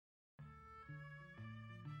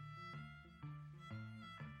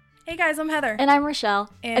Hey guys, I'm Heather. And I'm Rochelle.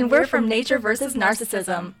 And we're from Nature vs.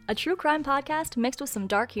 Narcissism, a true crime podcast mixed with some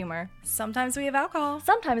dark humor. Sometimes we have alcohol.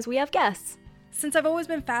 Sometimes we have guests. Since I've always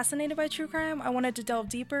been fascinated by true crime, I wanted to delve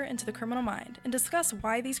deeper into the criminal mind and discuss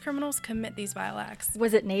why these criminals commit these vile acts.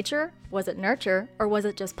 Was it nature? Was it nurture? Or was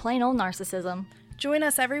it just plain old narcissism? Join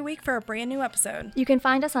us every week for a brand new episode. You can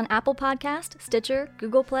find us on Apple Podcast, Stitcher,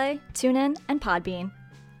 Google Play, TuneIn, and Podbean.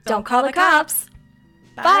 Don't call the cops!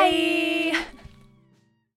 Bye!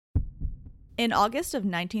 In August of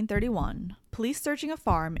 1931, police searching a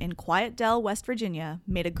farm in Quiet Dell, West Virginia,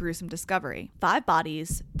 made a gruesome discovery. 5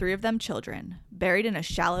 bodies, 3 of them children, buried in a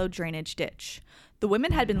shallow drainage ditch. The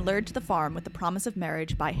women had been lured to the farm with the promise of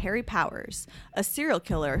marriage by Harry Powers, a serial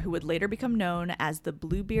killer who would later become known as the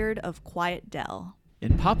Bluebeard of Quiet Dell.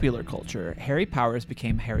 In popular culture, Harry Powers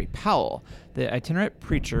became Harry Powell, the itinerant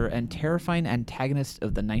preacher and terrifying antagonist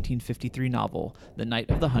of the 1953 novel The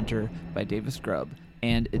Night of the Hunter by Davis Grubb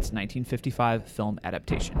and its 1955 film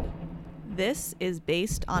adaptation. This is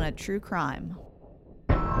based on a true crime.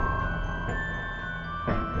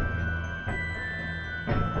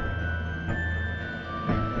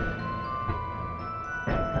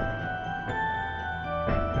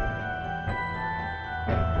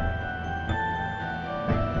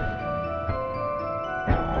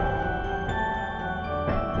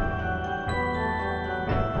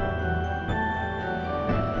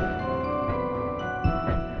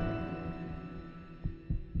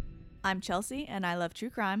 I'm Chelsea, and I love true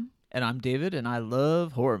crime. And I'm David, and I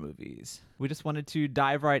love horror movies. We just wanted to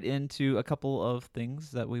dive right into a couple of things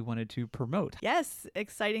that we wanted to promote. Yes,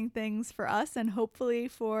 exciting things for us and hopefully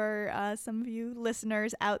for some of you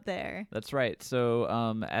listeners out there. That's right.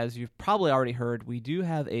 So as you've probably already heard, we do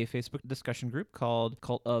have a Facebook discussion group called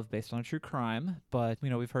Cult of Based on a True Crime. But,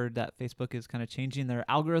 we've heard that Facebook is kind of changing their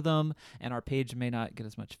algorithm and our page may not get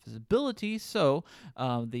as much visibility. So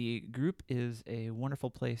the group is a wonderful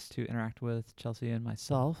place to interact with Chelsea and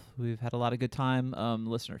myself. We've had a lot of good time,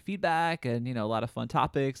 listener feedback, and a lot of fun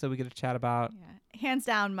topics that we get to chat about. Yeah. Hands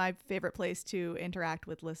down, my favorite place to interact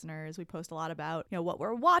with listeners. We post a lot about what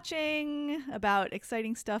we're watching, about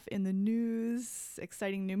exciting stuff in the news,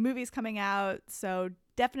 exciting new movies coming out. So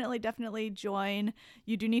definitely join.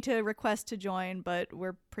 You do need to request to join, but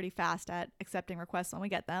we're pretty fast at accepting requests when we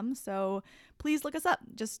get them. So please look us up.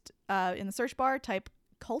 Just in the search bar, type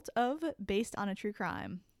Cult of Based on a True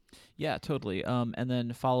Crime. Yeah, totally. And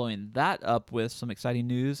then following that up with some exciting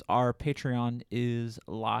news, our Patreon is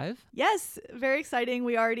live. Yes, very exciting.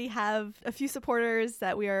 We already have a few supporters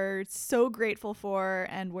that we are so grateful for,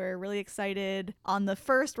 and we're really excited. On the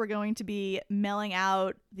 1st, we're going to be mailing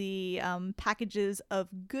out the packages of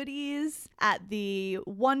goodies. At the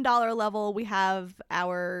 $1 level, we have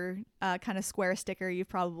our kind of square sticker you've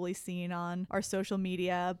probably seen on our social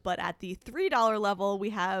media. But at the $3 level, we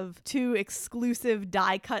have 2 exclusive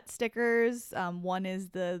die-cut stickers. One is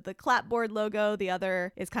the clapboard logo. The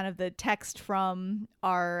other is kind of the text from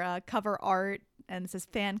our cover art. And it says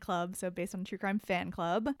fan club, so based on True Crime Fan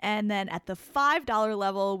Club. And then at the $5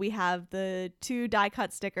 level, we have the 2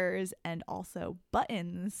 die-cut stickers and also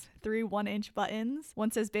buttons, 3 1-inch buttons.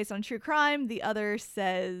 One says based on True Crime, the other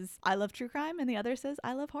says I love true crime, and the other says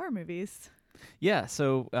I love horror movies. Yeah,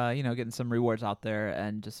 so, getting some rewards out there,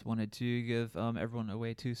 and just wanted to give everyone a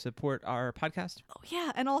way to support our podcast. Oh,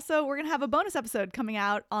 yeah, and also we're going to have a bonus episode coming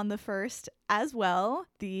out on the 1st as well.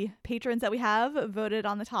 The patrons that we have voted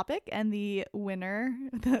on the topic, and the winner,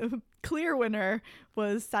 the clear winner,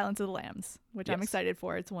 was Silence of the Lambs, which I'm excited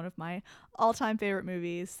for. It's one of my all-time favorite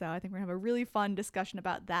movies, so I think we're going to have a really fun discussion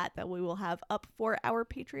about that we will have up for our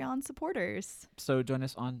Patreon supporters. So join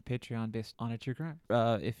us on Patreon based on a true crime.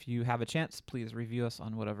 If you have a chance, please review us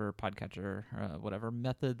on whatever podcatcher, whatever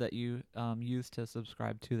method that you use to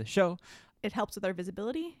subscribe to the show. It helps with our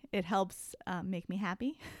visibility. It helps make me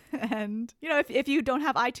happy. And, if you don't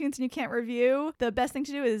have iTunes and you can't review, the best thing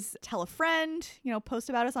to do is tell a friend, post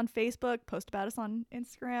about us on Facebook, post about us on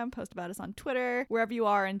Instagram, post about us on Twitter, wherever you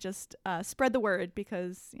are, and just spread the word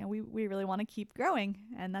because, we really want to keep growing.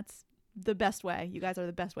 And that's the best way. You guys are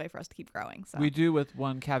the best way for us to keep growing. So we do, with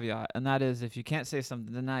one caveat, and that is if you can't say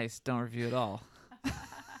something nice, don't review at all.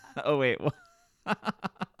 Oh, wait.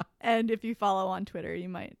 And if you follow on Twitter, you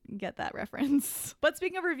might get that reference. But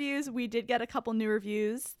speaking of reviews, we did get a couple new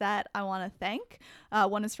reviews that I want to thank.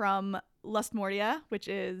 One is from Lustmordia, which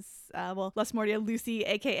is, Lustmordia Lucy,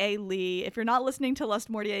 aka Lee. If you're not listening to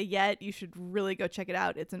Lustmordia yet, you should really go check it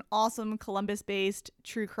out. It's an awesome Columbus-based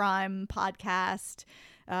true crime podcast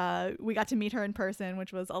We got to meet her in person,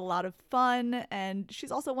 which was a lot of fun. And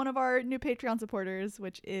she's also one of our new Patreon supporters,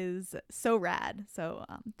 which is so rad. So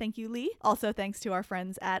thank you, Lee. Also, thanks to our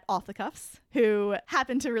friends at Off the Cuffs, who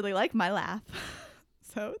happen to really like my laugh.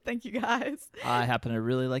 So thank you guys. I happen to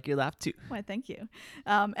really like your laugh too. Why, thank you.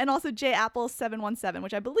 And also JApple717,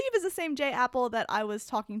 which I believe is the same J Apple that I was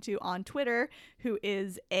talking to on Twitter, who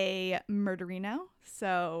is a murderino.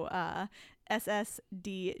 So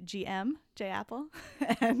SSDGM, J Apple.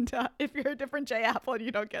 And if you're a different J Apple,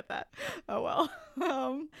 you don't get that. Oh well.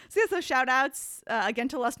 So shout outs again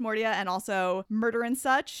to Lust Mordia and also Murder and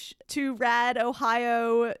Such, two rad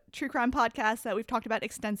Ohio true crime podcasts that we've talked about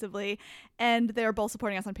extensively. And they're both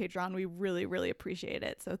supporting us on Patreon. We really, really appreciate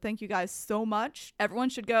it. So thank you guys so much. Everyone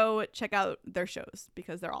should go check out their shows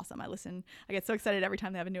because they're awesome. I get so excited every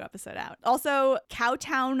time they have a new episode out. Also,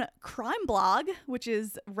 Cowtown Crime Blog, which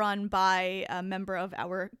is run by a member of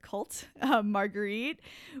our cult, Marguerite.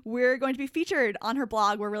 We're going to be featured on her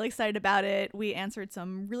blog. We're really excited about it. We answered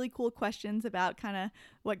some really cool questions about kind of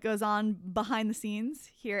what goes on behind the scenes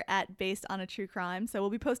here at Based on a True Crime. So we'll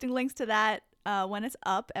be posting links to that when it's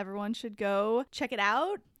up. Everyone should go check it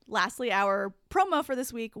out. Lastly, our promo for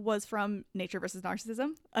this week was from Nature vs.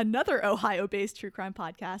 Narcissism, another Ohio-based true crime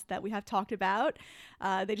podcast that we have talked about.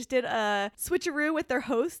 They just did a switcheroo with their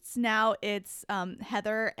hosts. Now it's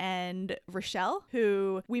Heather and Rochelle,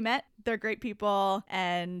 who we met. They're great people,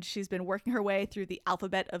 and she's been working her way through the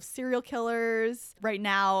alphabet of serial killers. Right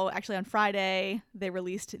now, actually on Friday, they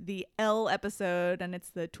released the L episode, and it's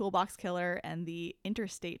the Toolbox Killer and the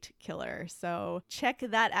Interstate Killer. So check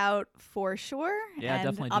that out for sure. Yeah, and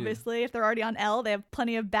definitely do. obviously, if they're already on L, they have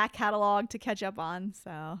plenty of back catalog to catch up on.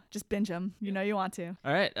 So just binge them. You know you want to.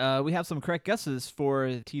 All right. We have some correct guesses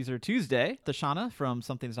for Teaser Tuesday. Tashana from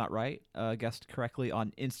Something's Not Right guessed correctly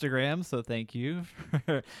on Instagram. So thank you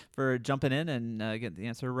for jumping in and getting the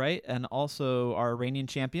answer right. And also our reigning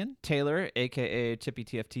champion, Taylor, a.k.a. Chippy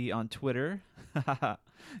TFT on Twitter.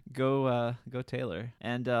 Go Taylor.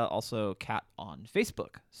 And also Kat on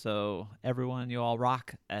Facebook. So everyone, you all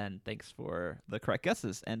rock, and thanks for the correct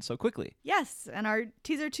guesses and so quickly. Yes, and our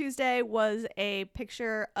Teaser Tuesday was a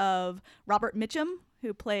picture of Robert Mitchum,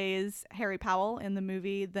 who plays Harry Powell in the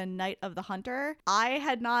movie The Night of the Hunter. I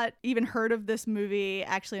had not even heard of this movie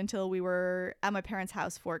actually until we were at my parents'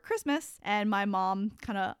 house for Christmas, and my mom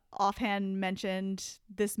kind of offhand mentioned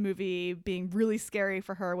this movie being really scary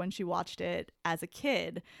for her when she watched it as a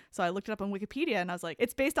kid. So I looked it up on Wikipedia and I was like,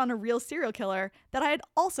 it's based on a real serial killer that I had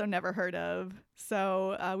also never heard of.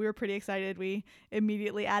 So we were pretty excited. We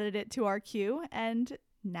immediately added it to our queue, and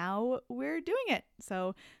now we're doing it.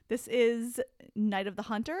 So this is Night of the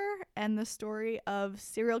Hunter and the story of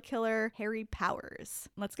serial killer Harry Powers.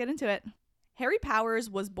 Let's get into it. Harry Powers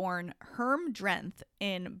was born Herm Drenth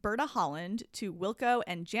in Berta, Holland, to Wilco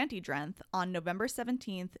and Janty Drenth on November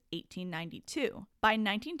 17th, 1892. By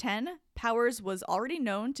 1910, Powers was already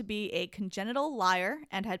known to be a congenital liar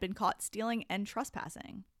and had been caught stealing and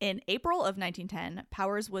trespassing. In April of 1910,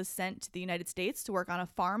 Powers was sent to the United States to work on a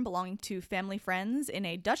farm belonging to family friends in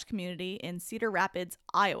a Dutch community in Cedar Rapids,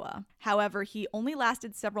 Iowa. However, he only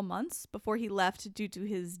lasted several months before he left due to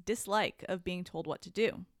his dislike of being told what to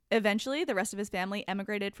do. Eventually, the rest of his family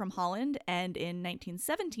emigrated from Holland, and in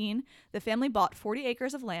 1917, the family bought 40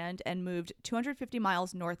 acres of land and moved 250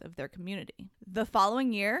 miles north of their community. The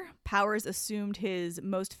following year, Powers assumed his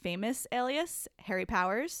most famous alias, Harry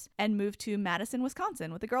Powers, and moved to Madison,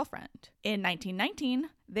 Wisconsin with a girlfriend. In 1919,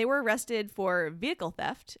 they were arrested for vehicle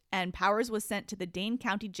theft, and Powers was sent to the Dane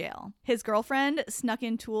County Jail. His girlfriend snuck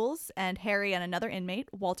in tools, and Harry and another inmate,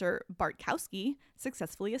 Walter Bartkowski,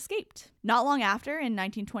 successfully escaped. Not long after, in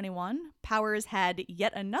 1921, Powers had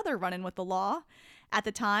yet another run-in with the law. At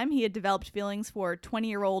the time, he had developed feelings for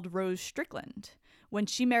 20-year-old Rose Strickland. When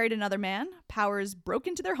she married another man, Powers broke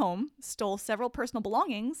into their home, stole several personal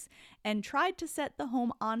belongings, and tried to set the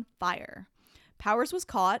home on fire. Powers was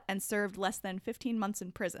caught and served less than 15 months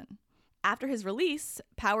in prison. After his release,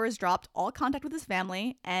 Powers dropped all contact with his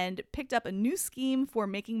family and picked up a new scheme for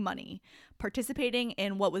making money, participating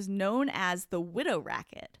in what was known as the widow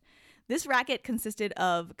racket. This racket consisted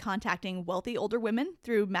of contacting wealthy older women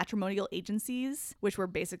through matrimonial agencies, which were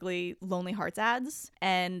basically Lonely Hearts ads,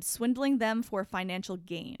 and swindling them for financial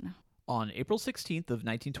gain. On April 16th of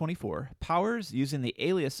 1924, Powers, using the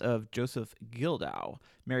alias of Joseph Gildow,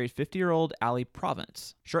 married 50-year-old Allie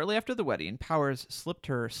Provence. Shortly after the wedding, Powers slipped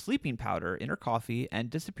her sleeping powder in her coffee and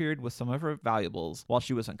disappeared with some of her valuables while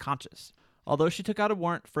she was unconscious. Although she took out a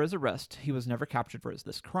warrant for his arrest, he was never captured for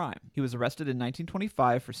this crime. He was arrested in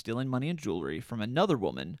 1925 for stealing money and jewelry from another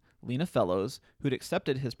woman, Lena Fellows, who'd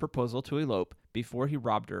accepted his proposal to elope before he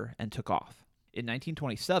robbed her and took off. In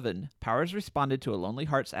 1927, Powers responded to a Lonely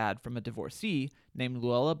Hearts ad from a divorcee named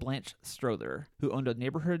Luella Blanche Strother, who owned a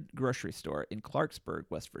neighborhood grocery store in Clarksburg,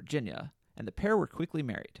 West Virginia, and the pair were quickly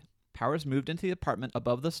married. Powers moved into the apartment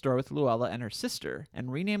above the store with Luella and her sister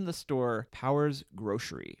and renamed the store Powers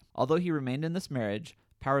Grocery. Although he remained in this marriage,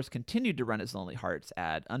 Powers continued to run his Lonely Hearts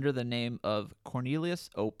ad under the name of Cornelius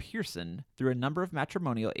O. Pearson through a number of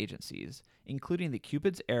matrimonial agencies, including the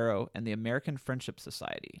Cupid's Arrow and the American Friendship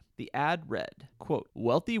Society. The ad read, quote,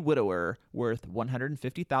 "Wealthy widower worth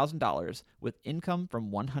 $150,000 with income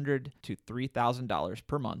from $100 to $3,000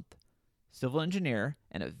 per month. Civil engineer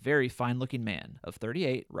and a very fine-looking man of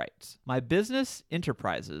 38 writes, my business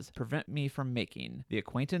enterprises prevent me from making the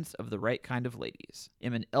acquaintance of the right kind of ladies.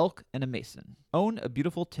 Am an elk and a mason. Own a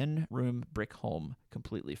beautiful 10-room brick home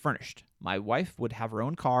completely furnished. My wife would have her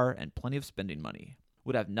own car and plenty of spending money.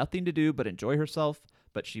 Would have nothing to do but enjoy herself,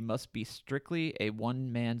 but she must be strictly a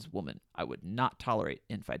one-man's woman. I would not tolerate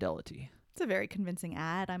infidelity." It's a very convincing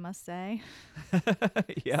ad, I must say.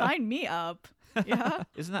 Yeah. Sign me up. Yeah.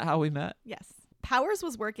 Isn't that how we met? Yes. Powers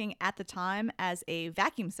was working at the time as a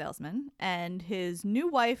vacuum salesman, and his new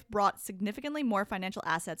wife brought significantly more financial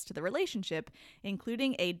assets to the relationship,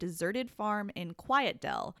 including a deserted farm in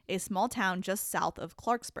Quietdale, a small town just south of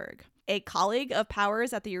Clarksburg. A colleague of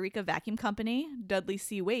Powers at the Eureka Vacuum Company, Dudley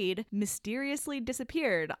C. Wade, mysteriously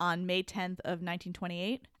disappeared on May 10th of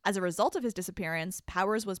 1928. As a result of his disappearance,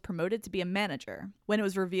 Powers was promoted to be a manager. When it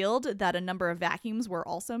was revealed that a number of vacuums were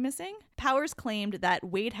also missing, Powers claimed that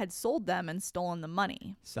Wade had sold them and stolen the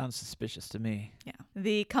money. Sounds suspicious to me. Yeah.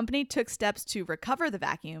 The company took steps to recover the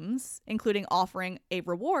vacuums, including offering a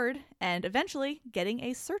reward and eventually getting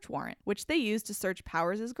a search warrant, which they used to search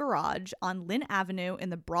Powers' garage on Lynn Avenue in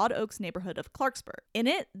the Broad Oaks neighborhood of Clarksburg. In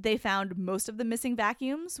it, they found most of the missing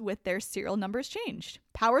vacuums with their serial numbers changed.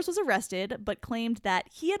 Powers was arrested, but claimed that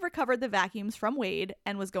he had recovered the vacuums from Wade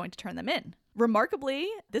and was going to turn them in. Remarkably,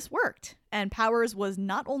 this worked, and Powers was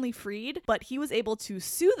not only freed, but he was able to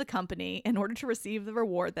sue the company in order to receive the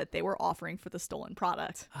reward that they were offering for the stolen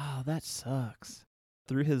product. Oh, that sucks.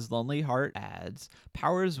 Through his Lonely Heart ads,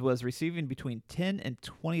 Powers was receiving between 10 and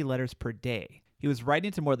 20 letters per day. He was writing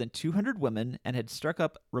to more than 200 women and had struck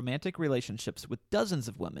up romantic relationships with dozens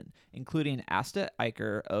of women, including Asta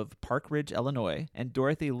Eicher of Park Ridge, Illinois, and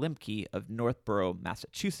Dorothy Lemke of Northborough,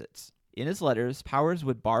 Massachusetts. In his letters, Powers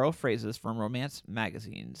would borrow phrases from romance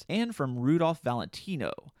magazines and from Rudolph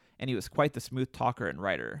Valentino, and he was quite the smooth talker and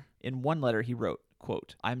writer. In one letter he wrote,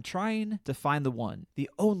 quote, "I'm trying to find the one, the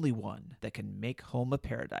only one, that can make home a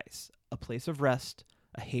paradise, a place of rest,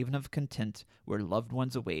 a haven of content where loved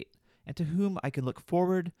ones await, and to whom I can look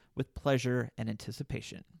forward with pleasure and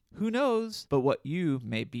anticipation. Who knows but what you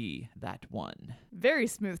may be that one." Very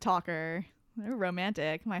smooth talker. They're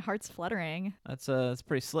romantic. My heart's fluttering. That's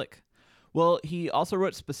pretty slick. Well, he also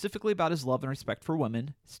wrote specifically about his love and respect for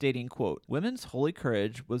women, stating, quote, "Women's holy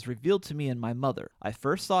courage was revealed to me in my mother. I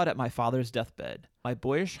first saw it at my father's deathbed. My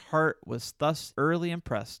boyish heart was thus early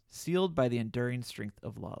impressed, sealed by the enduring strength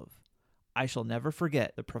of love. I shall never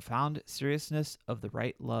forget the profound seriousness of the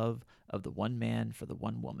right love of the one man for the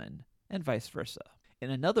one woman, and vice versa." In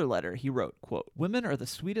another letter, he wrote, quote, "Women are the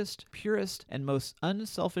sweetest, purest, and most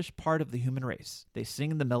unselfish part of the human race. They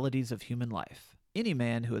sing the melodies of human life. Any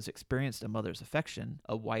man who has experienced a mother's affection,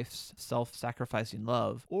 a wife's self-sacrificing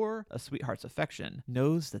love, or a sweetheart's affection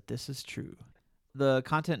knows that this is true." The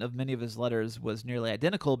content of many of his letters was nearly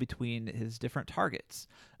identical between his different targets.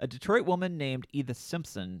 A Detroit woman named Edith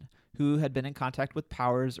Simpson, who had been in contact with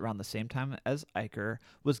Powers around the same time as Eicher,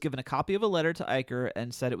 was given a copy of a letter to Eicher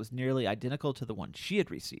and said it was nearly identical to the one she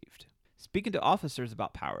had received. Speaking to officers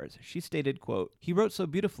about Powers, she stated, quote, "He wrote so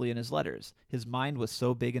beautifully in his letters. His mind was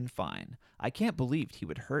so big and fine. I can't believe he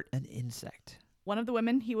would hurt an insect." One of the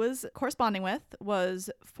women he was corresponding with was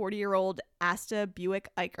 40-year-old Asta Buick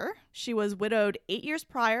Eicher. She was widowed 8 years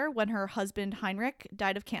prior when her husband Heinrich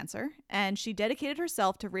died of cancer, and she dedicated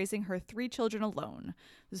herself to raising her 3 children alone.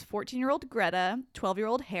 It was 14-year-old Greta,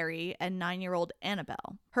 12-year-old Harry, and 9-year-old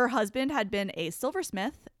Annabelle. Her husband had been a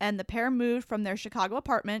silversmith, and the pair moved from their Chicago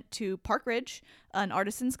apartment to Park Ridge, an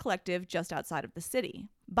artisans collective just outside of the city.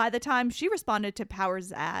 By the time she responded to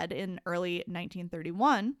Powers' ad in early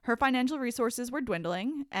 1931, her financial resources were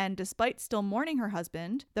dwindling, and despite still mourning her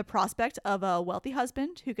husband, the prospect of a wealthy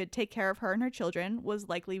husband who could take care of her and her children was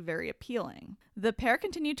likely very appealing. The pair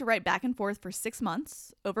continued to write back and forth for 6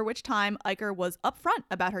 months, over which time Eicher was upfront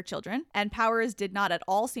about her children, and Powers did not at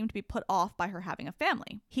all seem to be put off by her having a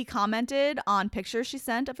family. He commented on pictures she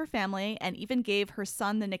sent of her family and even gave her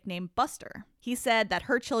son the nickname Buster. He said that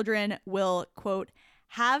her children will, quote,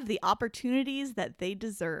 "have the opportunities that they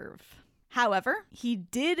deserve." However, he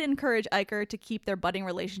did encourage Eicher to keep their budding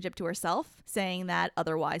relationship to herself, saying that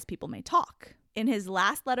otherwise people may talk. In his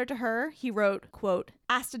last letter to her, he wrote, quote,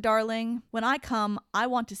 "Asta darling, when I come, I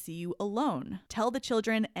want to see you alone. Tell the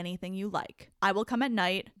children anything you like. I will come at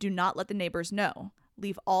night. Do not let the neighbors know.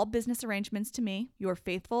 Leave all business arrangements to me. Your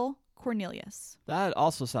faithful Cornelius." That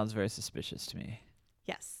also sounds very suspicious to me.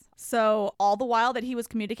 Yes. So all the while that he was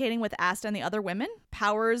communicating with Asta and the other women,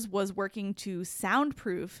 Powers was working to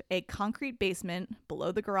soundproof a concrete basement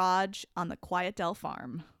below the garage on the Quiet Dell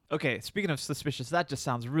farm. Okay, speaking of suspicious, that just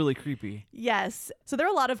sounds really creepy. Yes. So there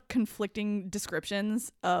are a lot of conflicting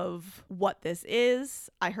descriptions of what this is.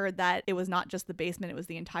 I heard that it was not just the basement, it was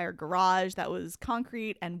the entire garage that was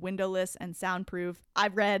concrete and windowless and soundproof.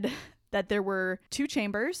 I've read that there were 2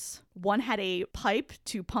 chambers. One had a pipe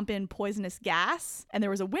to pump in poisonous gas, and there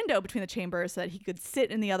was a window between the chambers so that he could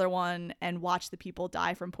sit in the other one and watch the people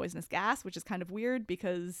die from poisonous gas, which is kind of weird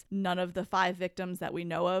because none of the 5 victims that we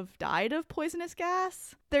know of died of poisonous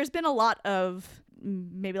gas. There's been a lot of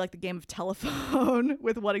maybe like the game of telephone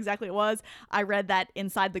with what exactly it was. I read that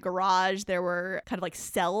inside the garage there were kind of like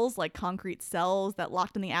cells, like concrete cells that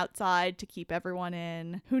locked on the outside to keep everyone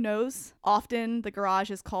in. Who knows? Often the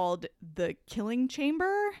garage is called the killing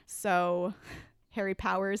chamber. So Harry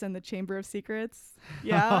Powers and the Chamber of Secrets.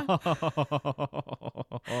 Yeah.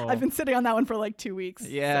 I've been sitting on that one for like 2 weeks.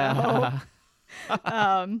 Yeah. So.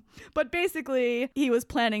 But basically he was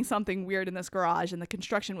planning something weird in this garage and the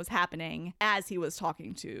construction was happening as he was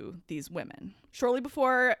talking to these women. Shortly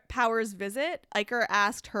before Powers' visit, Eicher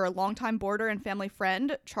asked her longtime boarder and family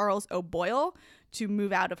friend, Charles O'Boyle, to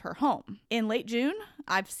move out of her home. In late June,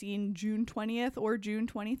 I've seen June 20th or June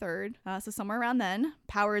 23rd, so somewhere around then,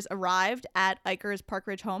 Powers arrived at Eicher's Park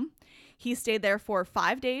Ridge home. He stayed there for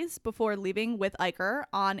 5 days before leaving with Eicher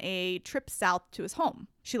on a trip south to his home.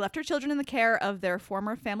 She left her children in the care of their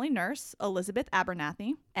former family nurse, Elizabeth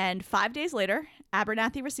Abernathy, and 5 days later,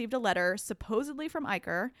 Abernathy received a letter supposedly from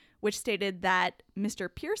Eicher, which stated that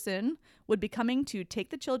Mr. Pearson would be coming to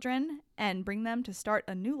take the children and bring them to start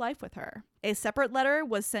a new life with her. A separate letter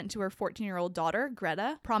was sent to her 14-year-old daughter,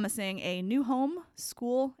 Greta, promising a new home,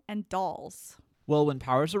 school, and dolls. Well, when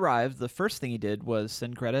Powers arrived, the first thing he did was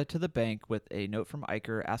send Greta to the bank with a note from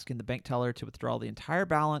Eicher asking the bank teller to withdraw the entire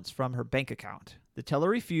balance from her bank account. The teller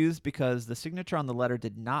refused because the signature on the letter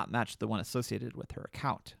did not match the one associated with her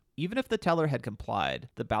account. Even if the teller had complied,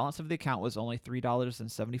 the balance of the account was only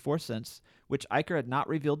 $3.74, which Eicher had not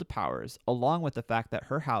revealed to Powers, along with the fact that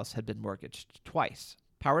her house had been mortgaged twice.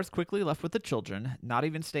 Powers quickly left with the children, not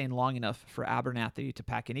even staying long enough for Abernathy to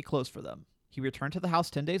pack any clothes for them. He returned to the house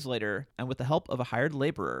 10 days later, and with the help of a hired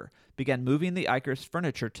laborer, began moving the Eichers'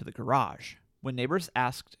 furniture to the garage. When neighbors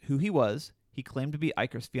asked who he was, he claimed to be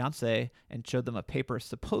Eicher's fiancée and showed them a paper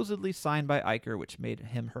supposedly signed by Eicher which made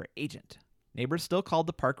him her agent. Neighbors still called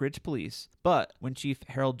the Park Ridge police, but when Chief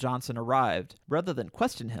Harold Johnson arrived, rather than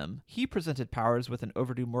question him, he presented Powers with an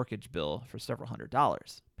overdue mortgage bill for several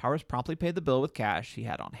 $100s. Powers promptly paid the bill with cash he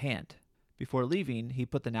had on hand. Before leaving, he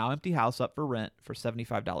put the now empty house up for rent for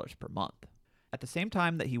 $75 per month. At the same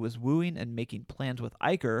time that he was wooing and making plans with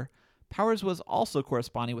Eicher, Powers was also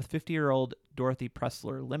corresponding with 50-year-old Dorothy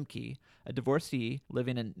Pressler Lemke, a divorcee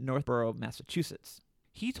living in Northborough, Massachusetts.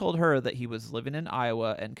 He told her that he was living in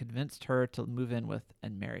Iowa and convinced her to move in with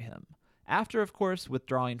and marry him, after, of course,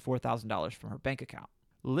 withdrawing $4,000 from her bank account.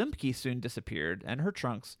 Lemke soon disappeared, and her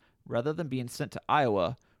trunks, rather than being sent to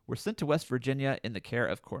Iowa, were sent to West Virginia in the care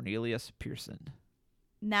of Cornelius Pearson.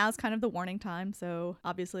 Now's kind of the warning time, so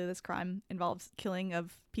obviously this crime involves killing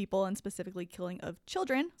of people and specifically killing of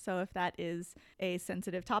children. So if that is a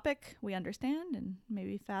sensitive topic, we understand and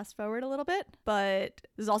maybe fast forward a little bit. But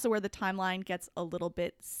this is also where the timeline gets a little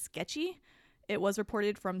bit sketchy. It was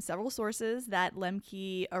reported from several sources that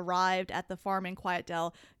Lemke arrived at the farm in Quiet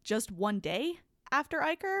Dell just one day after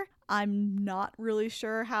Eicher. I'm not really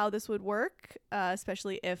sure how this would work,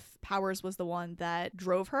 especially if Powers was the one that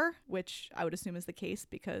drove her, which I would assume is the case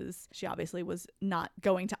because she obviously was not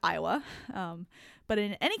going to Iowa. But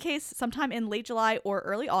in any case, sometime in late July or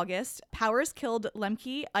early August, Powers killed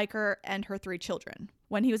Lemke, Eicher, and her 3 children.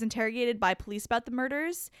 When he was interrogated by police about the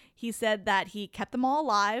murders, he said that he kept them all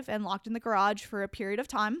alive and locked in the garage for a period of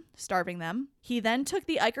time, starving them. He then took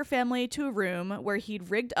the Eicher family to a room where he'd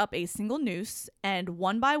rigged up a single noose and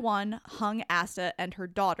one by one hung Asta and her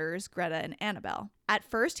daughters, Greta and Annabelle. At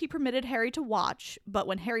first, he permitted Harry to watch, but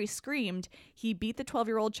when Harry screamed, he beat the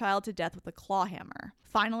 12-year-old child to death with a claw hammer.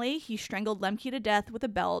 Finally, he strangled Lemke to death with a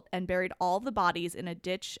belt and buried all of the bodies in a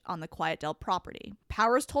ditch on the Quiet Dell property.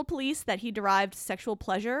 Powers told police that he derived sexual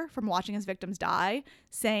pleasure from watching his victims die,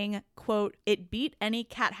 saying, quote, "It beat any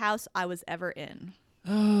cat house I was ever in."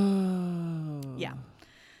 Oh. Yeah.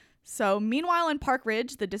 So meanwhile in Park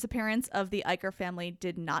Ridge, the disappearance of the Eicher family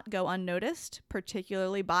did not go unnoticed,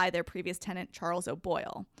 particularly by their previous tenant, Charles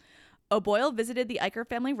O'Boyle. O'Boyle visited the Eicher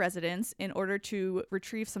family residence in order to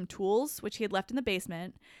retrieve some tools which he had left in the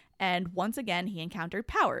basement, and once again he encountered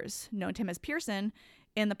Powers, known to him as Pearson,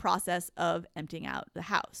 in the process of emptying out the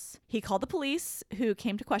house. He called the police, who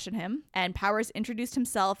came to question him, and Powers introduced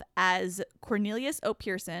himself as Cornelius O.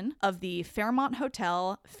 Pearson of the Fairmont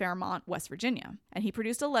Hotel, Fairmont, West Virginia. And he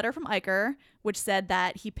produced a letter from Eicher, which said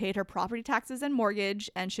that he paid her property taxes and mortgage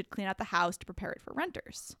and should clean out the house to prepare it for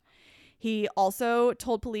renters. He also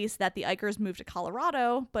told police that the Eichers moved to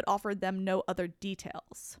Colorado, but offered them no other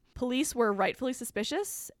details. Police were rightfully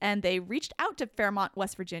suspicious, and they reached out to Fairmont,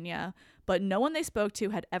 West Virginia, but no one they spoke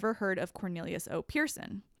to had ever heard of Cornelius O.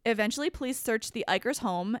 Pearson. Eventually, police searched the Eichers'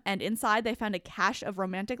 home, and inside they found a cache of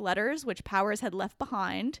romantic letters which Powers had left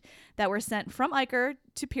behind that were sent from Eicher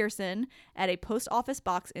to Pearson at a post office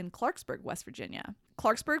box in Clarksburg, West Virginia.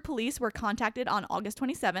 Clarksburg police were contacted on August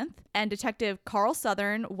 27th, and Detective Carl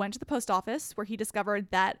Southern went to the post office where he discovered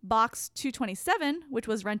that Box 227, which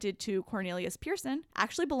was rented to Cornelius Pearson,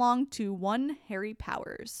 actually belonged to one Harry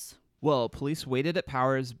Powers. Well, police waited at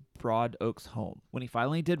Powers' Broad Oaks home. When he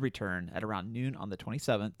finally did return at around noon on the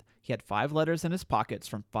 27th, he had 5 letters in his pockets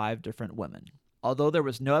from 5 different women. Although there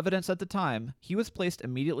was no evidence at the time, he was placed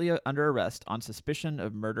immediately under arrest on suspicion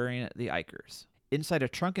of murdering the Eichers. Inside a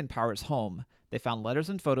trunk in Powers' home, they found letters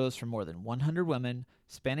and photos from more than 100 women,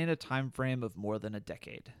 spanning a time frame of more than a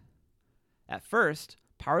decade. At first,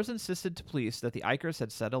 Powers insisted to police that the Eichers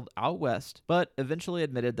had settled out west, but eventually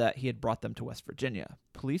admitted that he had brought them to West Virginia.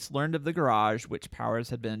 Police learned of the garage which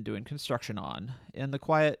Powers had been doing construction on in the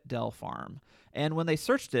quiet Dell farm, and when they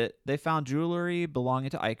searched it, they found jewelry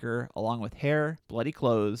belonging to Eicher, along with hair, bloody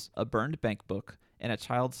clothes, a burned bank book, and a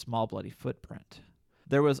child's small bloody footprint.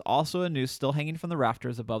 There was also a noose still hanging from the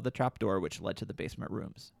rafters above the trapdoor which led to the basement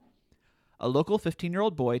rooms. A local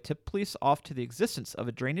 15-year-old boy tipped police off to the existence of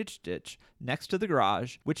a drainage ditch next to the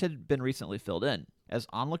garage, which had been recently filled in. As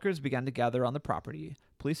onlookers began to gather on the property,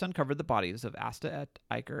 police uncovered the bodies of Asta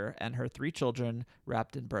Eicher and her 3 children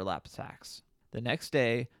wrapped in burlap sacks. The next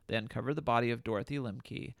day, they uncovered the body of Dorothy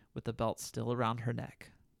Lemke with the belt still around her neck.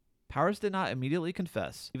 Powers did not immediately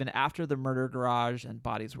confess, even after the murder garage and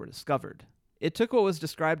bodies were discovered. It took what was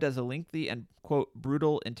described as a lengthy and, quote,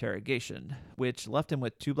 brutal interrogation, which left him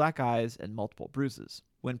with 2 black eyes and multiple bruises.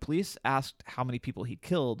 When police asked how many people he'd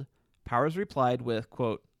killed, Powers replied with,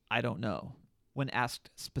 quote, "I don't know." When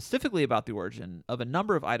asked specifically about the origin of a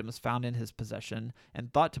number of items found in his possession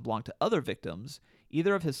and thought to belong to other victims,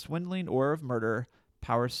 either of his swindling or of murder,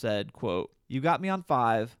 Powers said, quote, "You got me on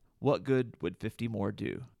 5. What good would 50 more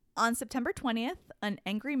do?" On September 20th, an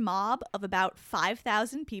angry mob of about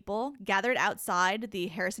 5,000 people gathered outside the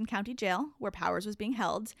Harrison County Jail, where Powers was being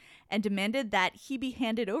held, and demanded that he be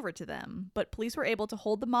handed over to them, but police were able to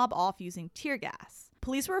hold the mob off using tear gas.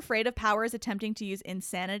 Police were afraid of Powers attempting to use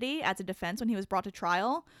insanity as a defense when he was brought to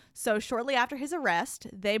trial, so shortly after his arrest,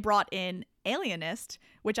 they brought in alienist,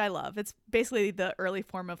 which I love. It's basically the early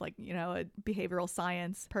form of, like, you know, a behavioral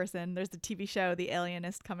science person. There's the TV show The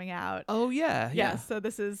Alienist coming out. Oh, yeah. So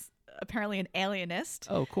this is apparently an alienist.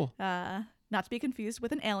 Oh, cool. Not to be confused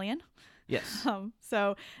with an alien. Yes.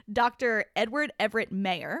 So Dr. Edward Everett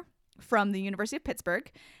Mayer from the University of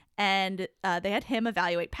Pittsburgh, and they had him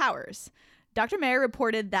evaluate Powers. Dr. Mayer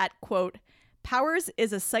reported that, quote, "Powers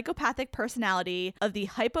is a psychopathic personality of the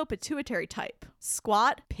hypopituitary type.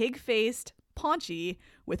 Squat, pig-faced, paunchy,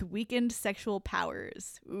 with weakened sexual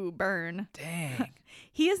powers." Ooh, burn. Dang.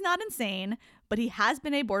 He is not insane, but he has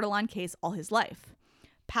been a borderline case all his life.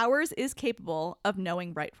 Powers is capable of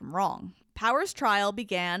knowing right from wrong. Powers' trial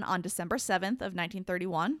began on December 7th of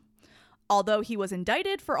 1931. Although he was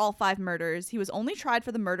indicted for all 5 murders, he was only tried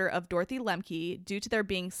for the murder of Dorothy Lemke due to there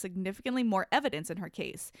being significantly more evidence in her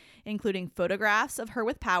case, including photographs of her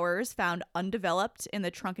with Powers found undeveloped in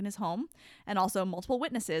the trunk in his home, and also multiple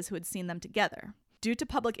witnesses who had seen them together. Due to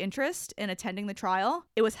public interest in attending the trial,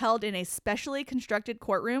 it was held in a specially constructed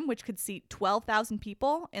courtroom which could seat 12,000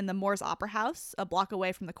 people in the Moores Opera House, a block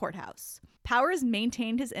away from the courthouse. Powers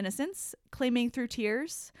maintained his innocence, claiming through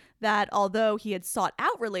tears that although he had sought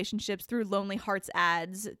out relationships through Lonely Hearts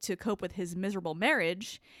ads to cope with his miserable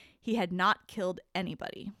marriage, he had not killed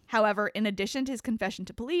anybody. However, in addition to his confession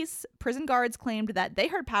to police, prison guards claimed that they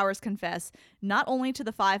heard Powers confess not only to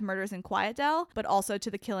the 5 murders in Quietdale, but also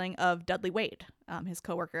to the killing of Dudley Wade, his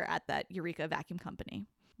coworker at that Eureka vacuum company.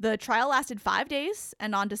 The trial lasted 5 days,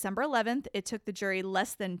 and on December 11th, it took the jury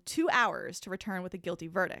less than 2 hours to return with a guilty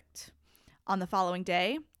verdict. On the following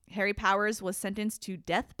day, Harry Powers was sentenced to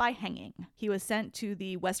death by hanging. He was sent to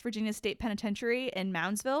the West Virginia State Penitentiary in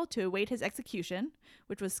Moundsville to await his execution,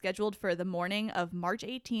 which was scheduled for the morning of March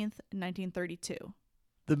 18th, 1932.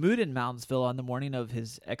 The mood in Moundsville on the morning of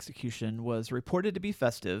his execution was reported to be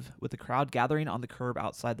festive, with the crowd gathering on the curb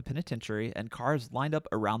outside the penitentiary and cars lined up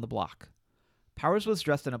around the block. Powers was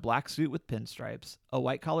dressed in a black suit with pinstripes, a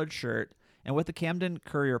white-collared shirt, and what the Camden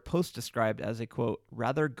Courier-Post described as a, quote,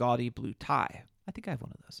 rather gaudy blue tie. I think I have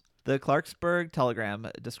one of those. The Clarksburg Telegram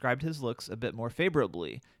described his looks a bit more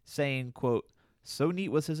favorably, saying, quote, so neat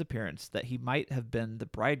was his appearance that he might have been the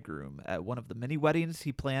bridegroom at one of the many weddings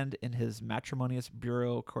he planned in his matrimonious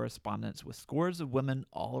bureau correspondence with scores of women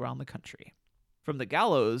all around the country. From the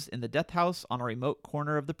gallows in the death house on a remote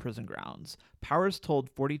corner of the prison grounds, Powers told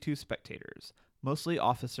 42 spectators, mostly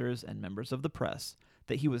officers and members of the press,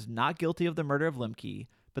 that he was not guilty of the murder of Lemke,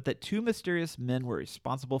 but that 2 mysterious men were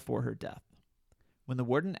responsible for her death. When the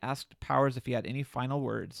warden asked Powers if he had any final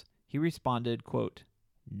words, he responded, quote,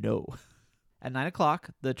 no. At 9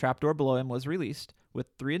 o'clock, the trapdoor below him was released, with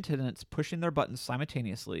 3 attendants pushing their buttons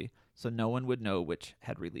simultaneously so no one would know which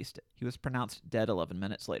had released it. He was pronounced dead 11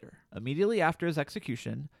 minutes later. Immediately after his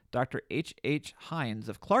execution, Dr. H.H. Hines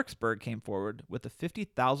of Clarksburg came forward with a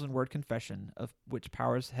 50,000-word confession of which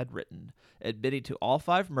Powers had written, admitting to all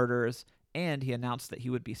 5 murders, and he announced that he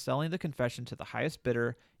would be selling the confession to the highest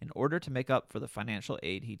bidder in order to make up for the financial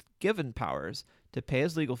aid he'd given Powers to pay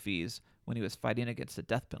his legal fees when he was fighting against the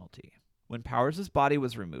death penalty. When Powers' body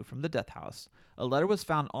was removed from the death house, a letter was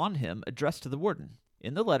found on him addressed to the warden.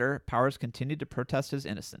 In the letter, Powers continued to protest his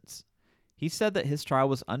innocence. He said that his trial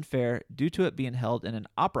was unfair due to it being held in an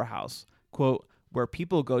opera house, quote, where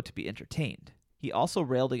people go to be entertained. He also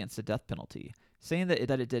railed against the death penalty, saying that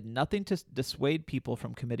it did nothing to dissuade people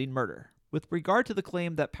from committing murder. With regard to the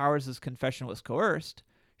claim that Powers' confession was coerced,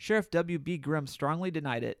 Sheriff W.B. Grimm strongly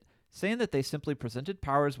denied it, saying that they simply presented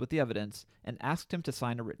Powers with the evidence and asked him to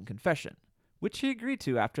sign a written confession, which he agreed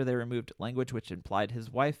to after they removed language which implied his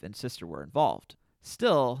wife and sister were involved.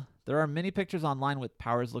 Still, there are many pictures online with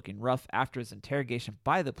Powers looking rough after his interrogation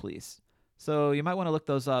by the police, so you might want to look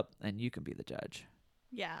those up and you can be the judge.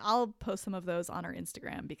 Yeah, I'll post some of those on our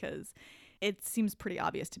Instagram because it seems pretty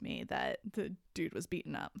obvious to me that the dude was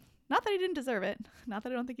beaten up. Not that he didn't deserve it, not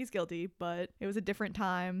that I don't think he's guilty, but it was a different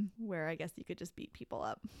time where I guess you could just beat people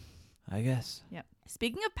up. I guess. Yep.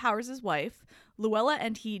 Speaking of Powers' wife, Luella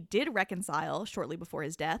and he did reconcile shortly before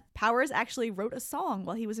his death. Powers actually wrote a song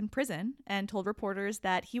while he was in prison and told reporters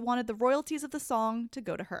that he wanted the royalties of the song to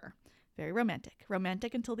go to her. Very romantic.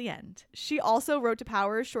 Romantic until the end. She also wrote to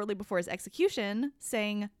Powers shortly before his execution,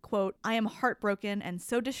 saying, quote, I am heartbroken and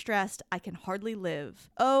so distressed I can hardly live.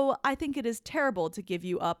 Oh, I think it is terrible to give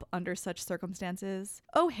you up under such circumstances.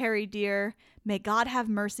 Oh, Harry dear, may God have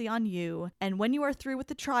mercy on you, and when you are through with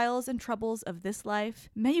the trials and troubles of this life,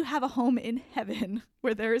 may you have a home in heaven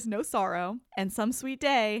where there is no sorrow, and some sweet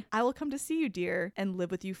day I will come to see you, dear, and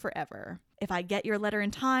live with you forever. If I get your letter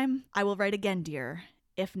in time, I will write again, dear.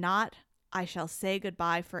 If not, I shall say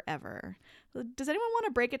goodbye forever. Does anyone want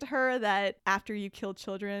to break it to her that after you kill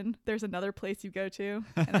children, there's another place you go to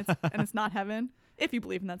and it's not heaven? If you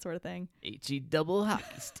believe in that sort of thing. H-E double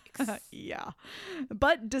hockey sticks. Yeah.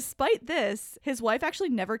 But despite this, his wife actually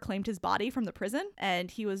never claimed his body from the prison,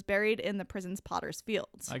 and he was buried in the prison's Potter's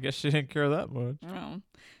Fields. I guess she didn't care that much. Oh,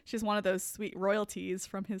 she's one of those sweet royalties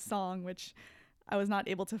from his song, which I was not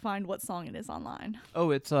able to find what song it is online.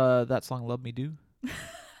 Oh, it's that song Love Me Do?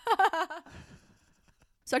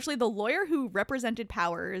 So actually, the lawyer who represented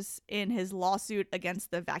Powers in his lawsuit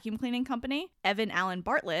against the vacuum cleaning company, Evan Allen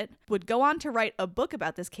Bartlett, would go on to write a book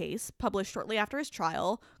about this case, published shortly after his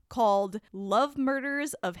trial, called Love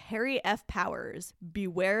Murders of Harry F. Powers,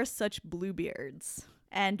 Beware Such Bluebeards.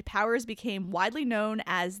 And Powers became widely known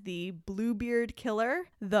as the Bluebeard Killer,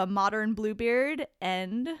 the Modern Bluebeard,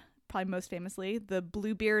 and probably most famously, the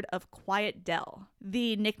Bluebeard of Quiet Dell.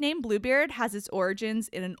 The nickname Bluebeard has its origins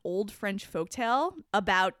in an old French folktale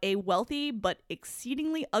about a wealthy but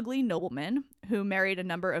exceedingly ugly nobleman who married a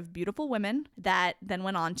number of beautiful women that then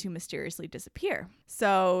went on to mysteriously disappear.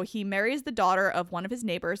 So he marries the daughter of one of his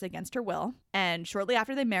neighbors against her will, and shortly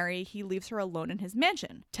after they marry, he leaves her alone in his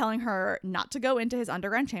mansion, telling her not to go into his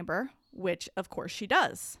underground chamber, which of course she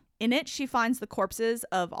does. In it, she finds the corpses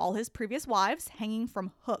of all his previous wives hanging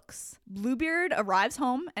from hooks. Bluebeard arrives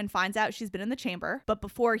home and finds out she's been in the chamber, but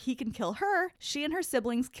before he can kill her, she and her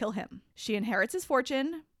siblings kill him. She inherits his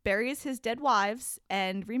fortune, buries his dead wives,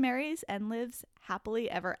 and remarries and lives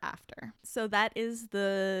happily ever after. So that is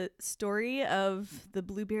the story of the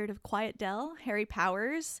Bluebeard of Quiet Dell, Harry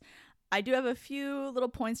Powers. I do have a few little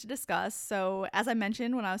points to discuss. So as I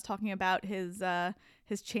mentioned when I was talking about his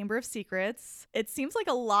Chamber of Secrets, it seems like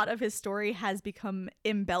a lot of his story has become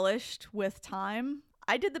embellished with time.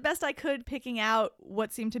 I did the best I could picking out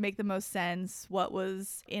what seemed to make the most sense, what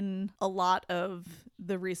was in a lot of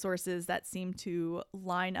the resources that seemed to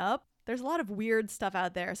line up. There's a lot of weird stuff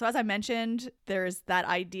out there. So as I mentioned, there's that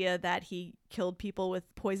idea that he killed people with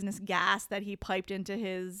poisonous gas that he piped into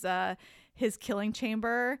his killing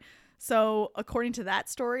chamber. So according to that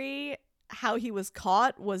story, how he was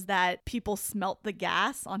caught was that people smelt the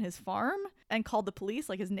gas on his farm and called the police,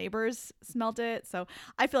 like his neighbors smelt it. So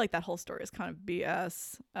I feel like that whole story is kind of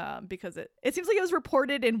BS because it seems like it was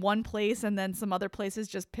reported in one place and then some other places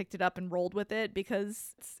just picked it up and rolled with it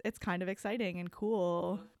because it's kind of exciting and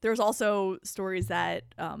cool. There's also stories that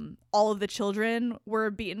all of the children were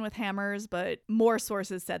beaten with hammers, but more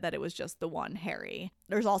sources said that it was just the one, Harry.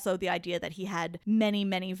 There's also the idea that he had many,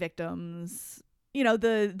 many victims. You know,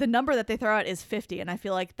 the number that they throw out is 50, and I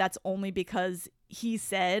feel like that's only because he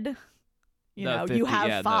said, you know, 50, you have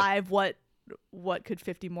yeah, 5, what could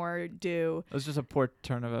 50 more do? It was just a poor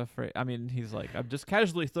turn of a phrase. I mean, he's like, I'm just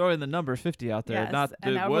casually throwing the number 50 out there. Yes, Not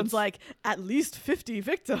and everyone's what's... like, at least 50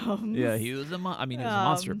 victims. Yeah, he was he was a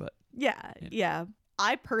monster, but... Yeah.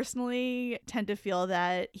 I personally tend to feel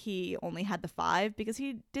that he only had the 5 because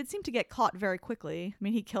he did seem to get caught very quickly. I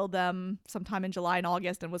mean, he killed them sometime in July and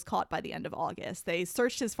August and was caught by the end of August. They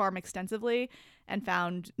searched his farm extensively and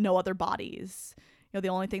found no other bodies. You know, the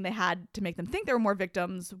only thing they had to make them think there were more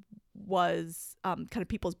victims was kind of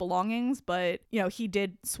people's belongings. But, you know, he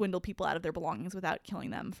did swindle people out of their belongings without killing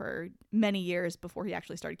them for many years before he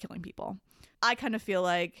actually started killing people. I kind of feel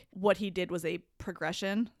like what he did was a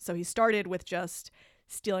progression. So he started with just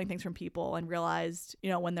stealing things from people and realized, you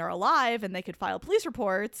know, when they're alive and they could file police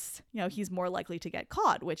reports, you know, he's more likely to get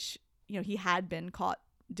caught, which, you know, he had been caught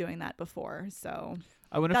doing that before. So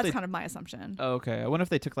that's kind of my assumption. Oh, okay. I wonder if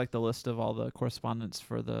they took like the list of all the correspondence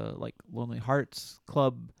for the like Lonely Hearts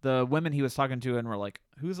Club, the women he was talking to, and were like,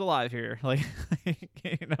 who's alive here? Like,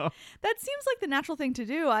 you know, that seems like the natural thing to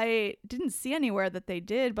do. I didn't see anywhere that they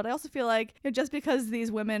did, but I also feel like, you know, just because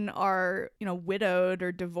these women are, you know, widowed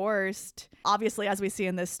or divorced, obviously, as we see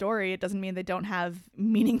in this story, it doesn't mean they don't have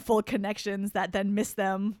meaningful connections that then miss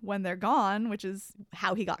them when they're gone, which is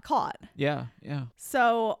how he got caught. Yeah.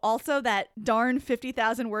 So also that darn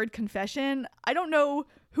 50,000 word confession, I don't know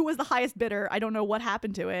who was the highest bidder. I don't know what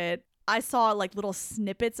happened to it. I saw like little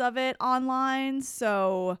snippets of it online.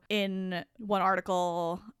 So in one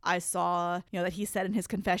article, I saw, you know, that he said in his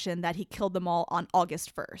confession that he killed them all on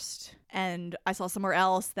August 1st. And I saw somewhere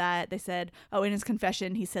else that they said, oh, in his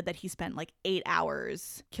confession, he said that he spent like 8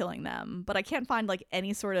 hours killing them. But I can't find like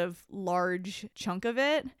any sort of large chunk of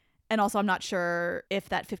it. And also, I'm not sure if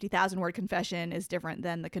that 50,000 word confession is different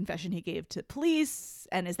than the confession he gave to police.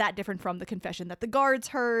 And is that different from the confession that the guards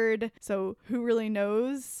heard? So who really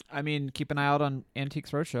knows? I mean, keep an eye out on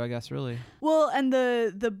Antiques Roadshow, I guess, really. Well, and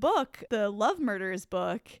the book, the Love Murders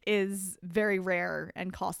book, is very rare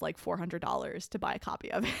and costs like $400 to buy a copy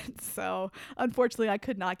of it. So unfortunately, I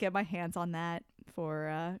could not get my hands on that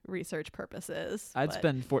for research purposes. I'd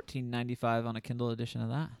spend $14.95 on a Kindle edition of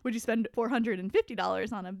that. Would you spend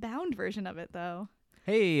 $450 on a bound version of it, though?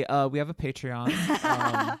 Hey, we have a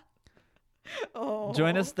Patreon.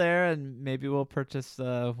 Join us there, and maybe we'll purchase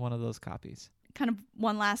one of those copies. Kind of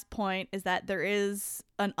one last point is that there is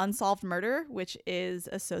an unsolved murder which is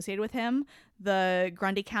associated with him. The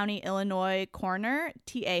Grundy County, Illinois coroner,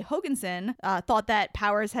 T.A. Hoganson, thought that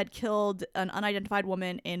Powers had killed an unidentified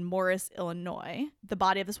woman in Morris, Illinois. The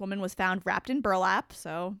body of this woman was found wrapped in burlap,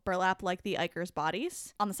 so burlap like the Ikers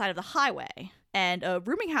bodies, on the side of the highway. And a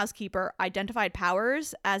rooming housekeeper identified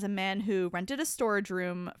Powers as a man who rented a storage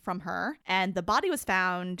room from her. And the body was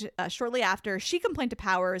found shortly after she complained to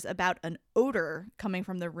Powers about an odor coming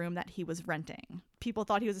from the room that he was renting. People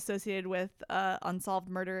thought he was associated with unsolved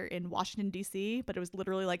murder in Washington, D.C., but it was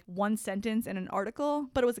literally like one sentence in an article,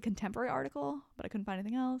 but it was a contemporary article, but I couldn't find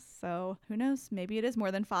anything else. So who knows? Maybe it is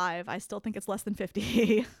more than 5. I still think it's less than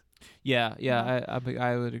 50. Yeah.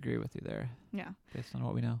 I would agree with you there. Yeah. Based on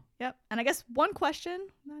what we know. Yep. And I guess one question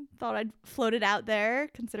I thought I'd float it out there,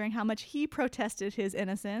 considering how much he protested his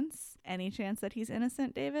innocence. Any chance that he's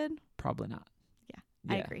innocent, David? Probably not.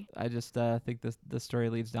 I agree. I just think the story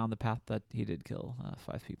leads down the path that he did kill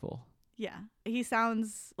 5 people. Yeah. He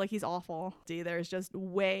sounds like he's awful. There's just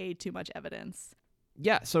way too much evidence.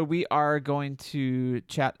 Yeah, so we are going to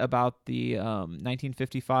chat about the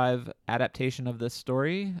 1955 adaptation of this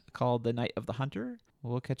story called The Night of the Hunter.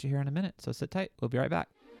 We'll catch you here in a minute, so sit tight. We'll be right back.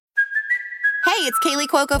 Hey, it's Kaylee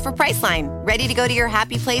Cuoco for Priceline. Ready to go to your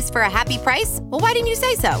happy place for a happy price? Well, why didn't you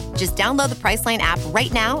say so? Just download the Priceline app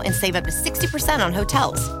right now and save up to 60% on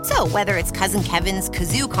hotels. So whether it's Cousin Kevin's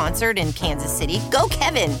Kazoo Concert in Kansas City, go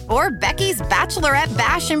Kevin, or Becky's Bachelorette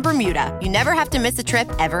Bash in Bermuda, you never have to miss a trip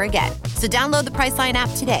ever again. So download the Priceline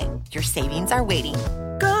app today. Your savings are waiting.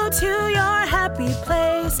 Go to your happy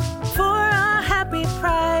place for a happy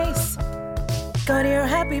price. Go to your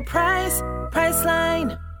happy price,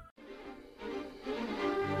 Priceline.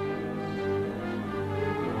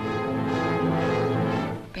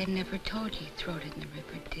 Ben never told you he threw it in the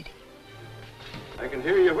river, did he? I can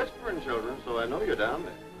hear you whispering, children, so I know you're down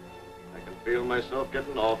there. I can feel myself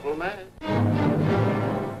getting awful mad.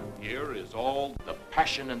 Here is all the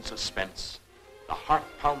passion and suspense, the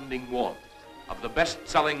heart-pounding warmth of the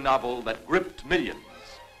best-selling novel that gripped millions.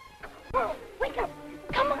 Burl, wake up!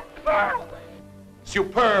 Come on, Burl!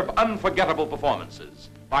 Superb, unforgettable performances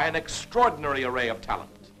by an extraordinary array of talent.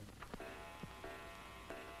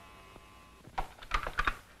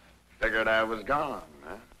 Figured I was gone,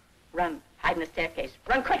 huh? Run, hide in the staircase.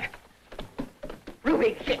 Run quick!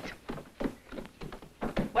 Ruby, get!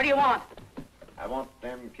 What do you want? I want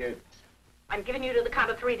them kids. I'm giving you to the count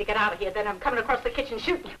of 3 to get out of here, then I'm coming across the kitchen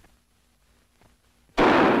shooting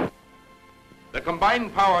you. The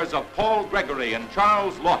combined powers of Paul Gregory and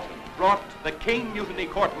Charles Lawton brought the Caine Mutiny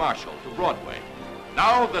Court-Martial to Broadway.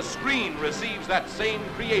 Now the screen receives that same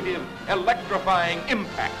creative, electrifying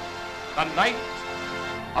impact. The Night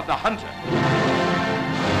of the Hunter.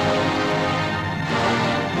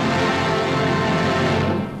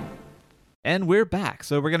 And we're back.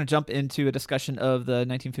 So we're going to jump into a discussion of the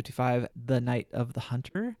 1955 The Night of the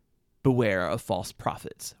Hunter. Beware of false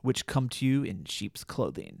prophets, which come to you in sheep's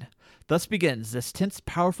clothing. Thus begins this tense,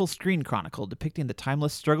 powerful screen chronicle depicting the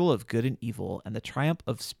timeless struggle of good and evil and the triumph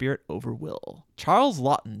of spirit over will. Charles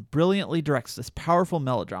Lawton brilliantly directs this powerful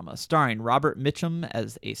melodrama, starring Robert Mitchum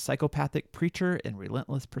as a psychopathic preacher in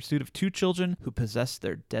relentless pursuit of 2 children who possess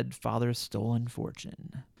their dead father's stolen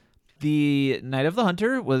fortune. The Night of the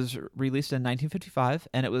Hunter was released in 1955,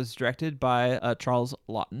 and it was directed by Charles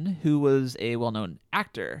Lawton, who was a well-known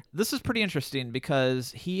actor. This is pretty interesting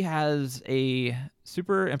because he has a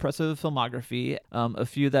super impressive filmography. A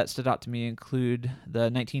few that stood out to me include the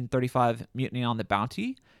 1935 Mutiny on the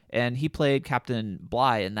Bounty, and he played Captain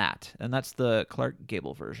Bligh in that, and that's the Clark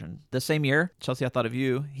Gable version. The same year, Chelsea, I Thought of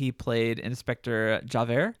You, he played Inspector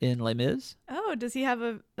Javert in Les Mis. Oh, does he have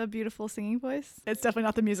a beautiful singing voice? It's definitely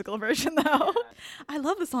not the musical version, though. I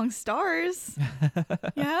love the song Stars.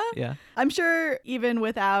 Yeah? Yeah. I'm sure even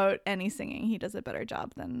without any singing, he does a better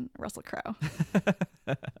job than Russell Crowe.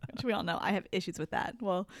 Which we all know. I have issues with that.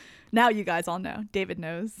 Well, now you guys all know. David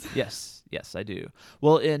knows. Yes, I do.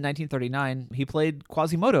 Well, in 1939, he played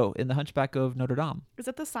Quasimodo in The Hunchback of Notre Dame. Is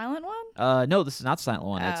it the silent one? No, this is not the silent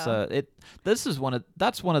one. Oh. It's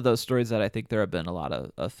that's one of those stories that I think there have been a lot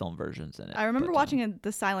of film versions in it. I remember watching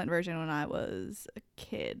the silent version when I was a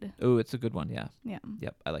kid. Oh, it's a good one, yeah. Yeah.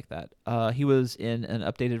 Yep, I like that. He was in an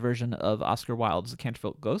updated version of Oscar Wilde's The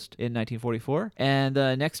Canterville Ghost in 1944, and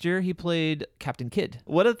next year he played Captain Kidd.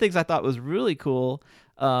 One of the things I thought was really cool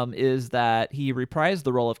is that he reprised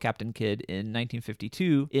the role of Captain Kidd in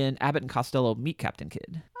 1952 in Abbott and Costello Meet Captain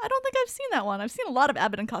Kidd. I don't think I've seen that one. I've seen a lot of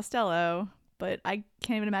Abbott and Costello, but I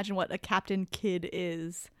can't even imagine what a Captain Kidd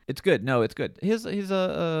is. It's good. No, it's good. He's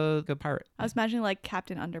a good pirate. I was imagining like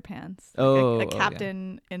Captain Underpants. Like a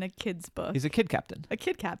captain in a kid's book. He's a kid captain. A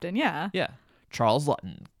kid captain, yeah. Yeah. Charles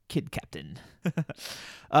Lawton, kid captain.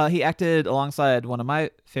 He acted alongside one of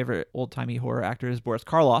my favorite old-timey horror actors, Boris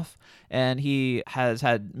Karloff, and he has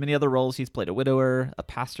had many other roles. He's played a widower, a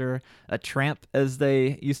pastor, a tramp, as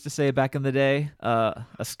they used to say back in the day, a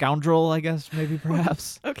scoundrel, I guess, maybe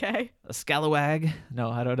perhaps. Okay. A scalawag. No,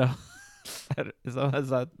 I don't know.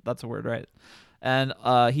 That's a word, right? And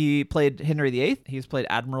he played Henry VIII. He's played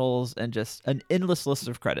admirals and just an endless list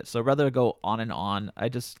of credits. So rather go on and on, I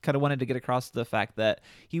just kind of wanted to get across the fact that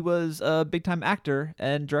he was a big-time actor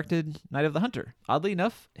and directed Night of the Hunter. Oddly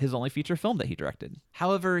enough, his only feature film that he directed.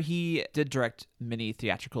 However, he did direct many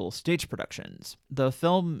theatrical stage productions. The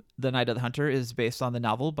film The Night of the Hunter is based on the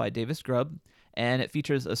novel by Davis Grubb, and it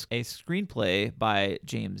features a screenplay by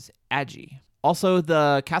James Agee. Also,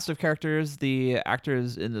 the cast of characters, the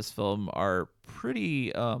actors in this film are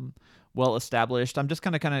pretty well established. I'm just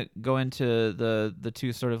going to kind of go into the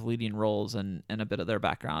two sort of leading roles and a bit of their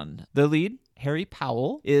background. The lead, Harry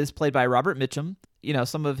Powell, is played by Robert Mitchum. You know,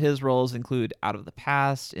 some of his roles include Out of the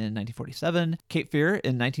Past in 1947, Cape Fear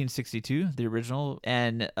in 1962, the original,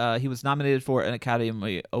 and he was nominated for an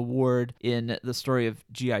Academy Award in The Story of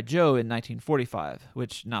G.I. Joe in 1945,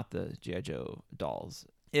 which, not the G.I. Joe dolls.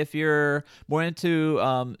 If you're more into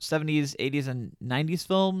 70s, 80s, and 90s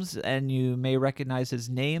films, and you may recognize his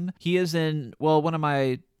name, he is in, well, one of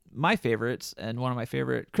my favorites and one of my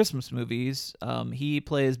favorite Christmas movies. He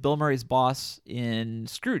plays Bill Murray's boss in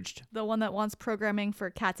Scrooged. The one that wants programming for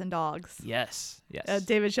cats and dogs. Yes.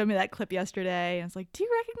 David showed me that clip yesterday, and I was like, do you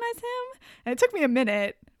recognize him? And it took me a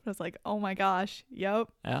minute. I was like, oh my gosh, yep.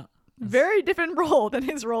 Yeah. Very different role than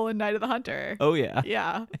his role in Night of the Hunter. Oh, yeah.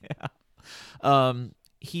 Yeah.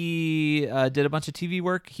 He did a bunch of TV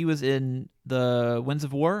work. He was in The Winds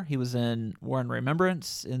of War. He was in War and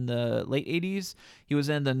Remembrance in the late 80s. He was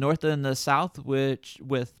in The North and the South, which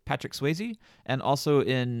with Patrick Swayze, and also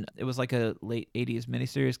it was like a late 80s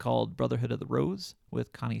miniseries called Brotherhood of the Rose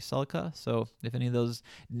with Connie Selica. So if any of those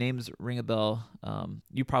names ring a bell,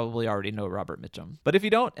 you probably already know Robert Mitchum. But if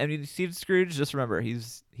you don't, and you see Scrooge, just remember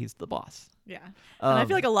he's the boss. Yeah. And I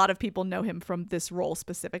feel like a lot of people know him from this role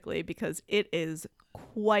specifically because it is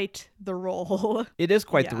quite the role. It is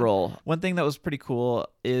quite the role. One thing that was pretty cool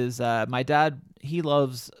is my dad, he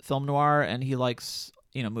loves film noir and he likes,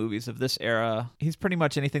 movies of this era. He's pretty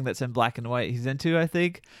much anything that's in black and white he's into, I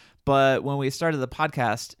think. But when we started the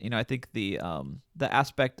podcast, I think the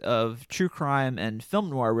aspect of true crime and film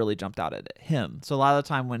noir really jumped out at him. So a lot of the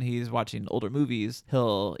time when he's watching older movies,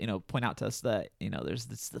 he'll, point out to us that, there's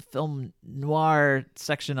the film noir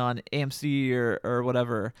section on AMC or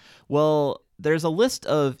whatever. Well, there's a list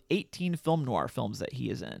of 18 film noir films that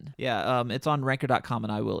he is in. Yeah, it's on Ranker.com,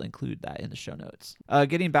 and I will include that in the show notes.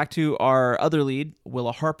 Getting back to our other lead,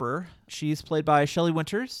 Willa Harper. She's played by Shelley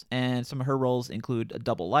Winters, and some of her roles include A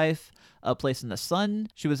Double Life, A Place in the Sun.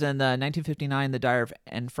 She was in the 1959 The Diary of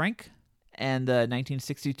Anne Frank and the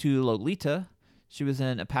 1962 Lolita. She was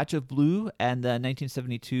in A Patch of Blue and the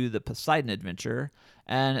 1972 The Poseidon Adventure,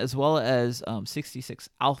 and as well as 66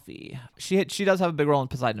 Alfie. She does have a big role in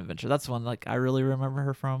Poseidon Adventure. That's one I really remember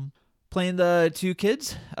her from. Playing the two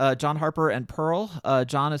kids, John Harper and Pearl.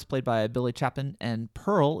 John is played by Billy Chapin, and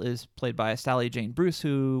Pearl is played by Sally Jane Bruce,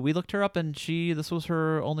 who we looked her up, and this was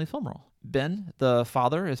her only film role. Ben, the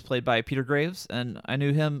father, is played by Peter Graves, and I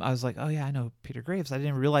knew him. I was like, oh yeah, I know Peter Graves. I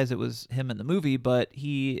didn't realize it was him in the movie, but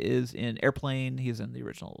he is in Airplane. He's in the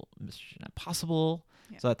original Mission Impossible.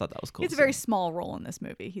 Yeah. So I thought that was cool. He has a very small role in this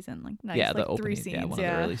movie. He's in the opening, 3 scenes. One of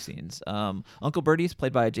the early scenes. Uncle Bertie's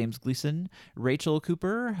played by James Gleason. Rachel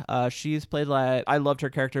Cooper, she's played by, I loved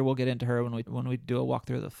her character. We'll get into her when we do a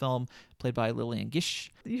walkthrough of the film. Played by Lillian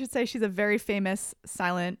Gish. You should say she's a very famous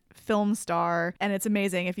silent film star, and it's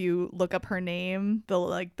amazing if you look up her name,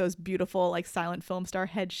 those beautiful silent film star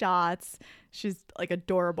headshots. She's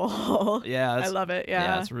adorable. Yeah, I love it.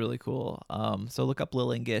 Yeah, it's really cool. So look up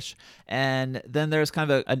Lillian Gish, and then there's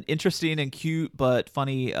kind of an interesting and cute but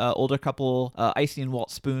funny older couple, Icy and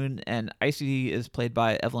Walt Spoon, and Icy is played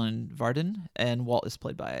by Evelyn Varden, and Walt is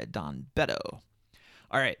played by Don Beto.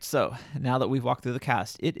 All right, so now that we've walked through the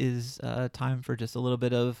cast, it is time for just a little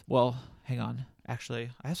bit of, well, hang on. Actually,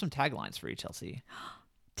 I have some taglines for you, Chelsea.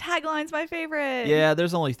 Tagline's my favorite. Yeah,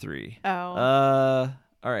 there's only 3. Oh.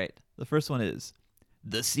 All right, the first one is,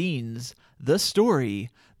 the scenes, the story,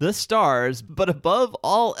 the stars, but above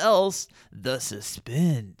all else, the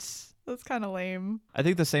suspense. That's kind of lame. I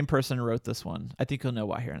think the same person wrote this one. I think you'll know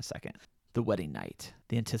why here in a second. The wedding night,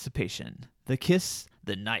 the anticipation, the kiss,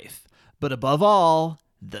 the knife. But above all,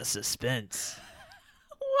 the suspense.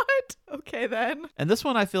 What? Okay, then. And this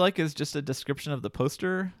one I feel like is just a description of the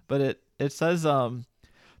poster, but it says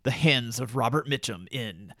the hands of Robert Mitchum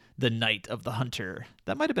in The Night of the Hunter.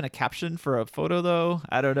 That might have been a caption for a photo, though.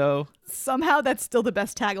 I don't know. Somehow that's still the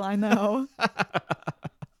best tagline, though.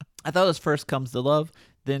 I thought it was first comes the love,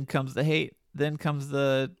 then comes the hate, then comes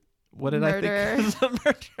the... What did murder. I think? The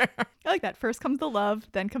murder. I like that. First comes the love,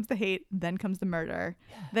 then comes the hate, then comes the murder.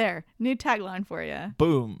 Yeah. There. New tagline for you.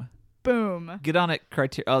 Boom. Boom. Get on it,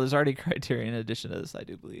 Criterion. Oh, there's already Criterion edition of this, I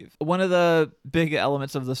do believe. One of the big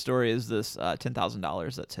elements of the story is this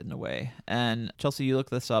 $10,000 that's hidden away. And Chelsea, you looked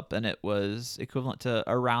this up, and it was equivalent to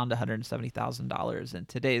around $170,000 in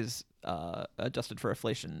today's adjusted for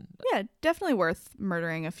inflation. Yeah, definitely worth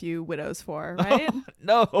murdering a few widows for, right?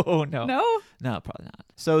 No. No, probably not.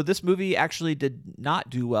 So this movie actually did not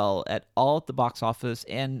do well at all at the box office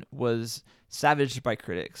and was savaged by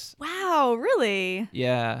critics. Wow, really?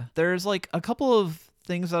 Yeah. There's a couple of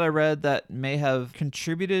things that I read that may have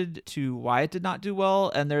contributed to why it did not do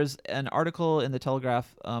well. And there's an article in the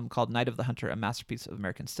Telegraph called Night of the Hunter, a masterpiece of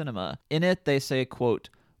American cinema. In it, they say, quote,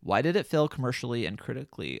 "Why did it fail commercially and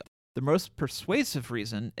critically? The most persuasive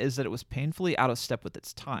reason is that it was painfully out of step with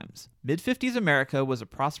its times. Mid-50s America was a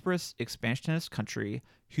prosperous, expansionist country,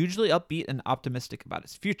 hugely upbeat and optimistic about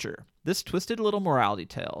its future. This twisted little morality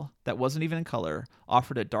tale, that wasn't even in color,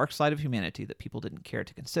 offered a dark side of humanity that people didn't care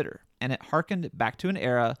to consider. And it harkened back to an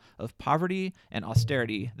era of poverty and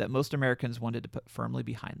austerity that most Americans wanted to put firmly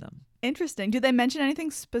behind them. Interesting. Do they mention anything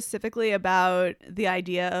specifically about the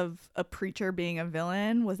idea of a preacher being a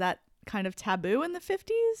villain? Was that kind of taboo in the 50s,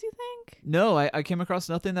 you think? No, I came across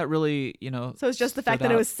nothing that really, So it's just the fact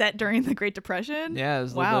that it was set during the Great Depression? Yeah, it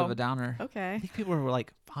was a little bit of a downer. Okay. I think people were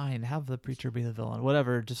like, fine, have the preacher be the villain.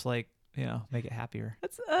 Whatever, just like, make it happier.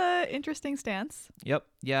 That's an interesting stance. Yep.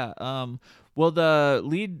 Yeah. Well, the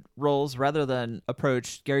lead roles, rather than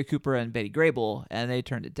approached Gary Cooper and Betty Grable, and they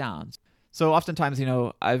turned it down. So oftentimes,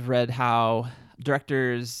 I've read how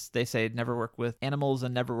directors, they say, never work with animals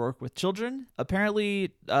and never work with children.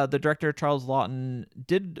 Apparently, the director, Charles Laughton,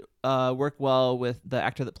 did work well with the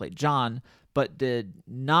actor that played John, but did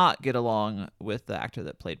not get along with the actor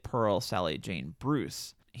that played Pearl, Sally Jane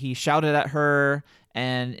Bruce. He shouted at her,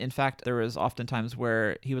 and in fact, there was often times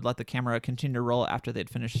where he would let the camera continue to roll after they'd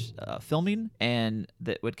finished filming, and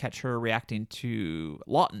that would catch her reacting to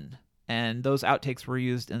Laughton. And those outtakes were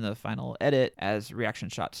used in the final edit as reaction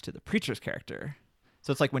shots to the preacher's character.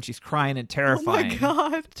 So it's like when she's crying and terrifying. Oh my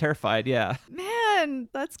God. Terrified, yeah. Man,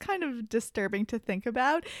 that's kind of disturbing to think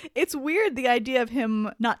about. It's weird, the idea of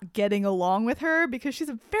him not getting along with her, because she's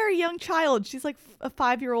a very young child. She's like a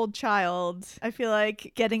 5-year-old child. I feel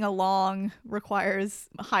like getting along requires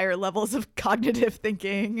higher levels of cognitive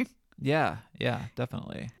thinking. Yeah,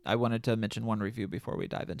 definitely. I wanted to mention one review before we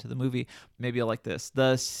dive into the movie. Maybe you'll like this.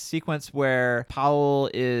 The sequence where Powell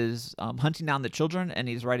is hunting down the children and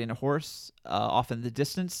he's riding a horse off in the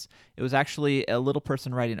distance, it was actually a little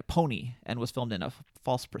person riding a pony and was filmed in a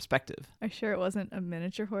false perspective. Are you sure it wasn't a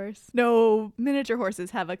miniature horse? No, miniature horses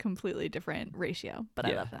have a completely different ratio, but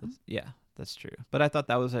I love them. Yeah. That's true. But I thought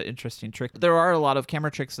that was an interesting trick. There are a lot of camera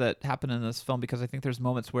tricks that happen in this film, because I think there's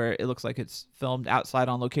moments where it looks like it's filmed outside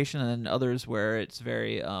on location, and then others where it's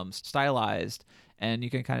very stylized, and you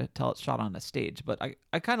can kind of tell it's shot on a stage. But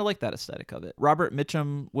I kind of like that aesthetic of it. Robert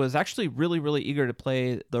Mitchum was actually really, really eager to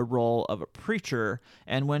play the role of a preacher,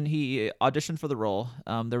 and when he auditioned for the role,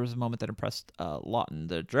 there was a moment that impressed Laughton,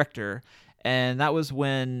 the director, and that was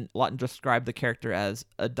when Laughton described the character as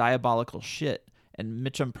a diabolical shit. And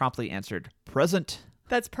Mitchum promptly answered, "Present."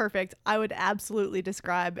 That's perfect. I would absolutely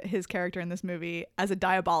describe his character in this movie as a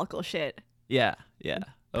diabolical shit. Yeah.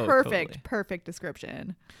 Oh, perfect, totally. Perfect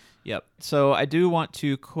description. Yep. So I do want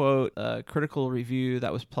to quote a critical review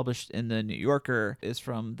that was published in the New Yorker. Is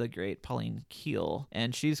from the great Pauline Kael,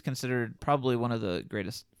 and she's considered probably one of the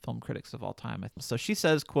greatest film critics of all time. So she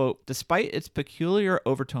says, quote, "Despite its peculiar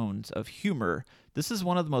overtones of humor, this is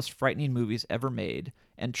one of the most frightening movies ever made,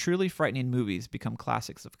 and truly frightening movies become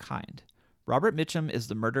classics of kind. Robert Mitchum is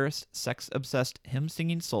the murderous, sex-obsessed,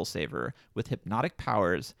 hymn-singing soul-saver with hypnotic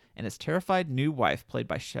powers, and his terrified new wife, played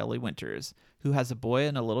by Shelley Winters, who has a boy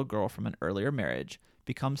and a little girl from an earlier marriage,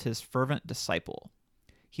 becomes his fervent disciple.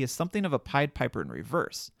 He is something of a Pied Piper in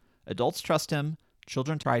reverse. Adults trust him,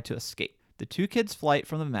 children try to escape. The two kids' flight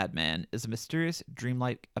from the madman is a mysterious,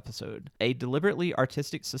 dreamlike episode, a deliberately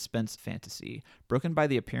artistic suspense fantasy, broken by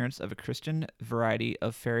the appearance of a Christian variety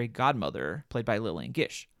of fairy godmother, played by Lillian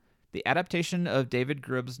Gish. The adaptation of David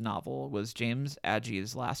Grubb's novel was James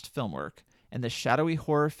Agee's last film work, and the shadowy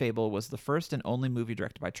horror fable was the first and only movie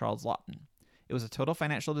directed by Charles Laughton. It was a total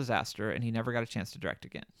financial disaster, and he never got a chance to direct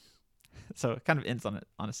again." So it kind of ends on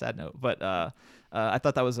a sad note, but I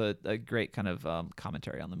thought that was a great kind of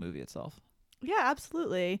commentary on the movie itself. Yeah,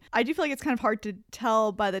 absolutely. I do feel like it's kind of hard to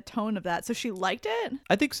tell by the tone of that. So she liked it?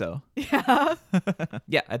 I think so. Yeah.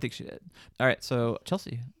 Yeah, I think she did. All right, so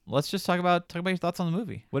Chelsea, let's just talk about your thoughts on the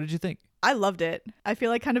movie. What did you think? I loved it. I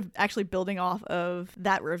feel like kind of actually building off of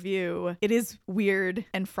that review, it is weird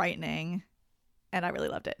and frightening, and I really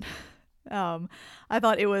loved it. I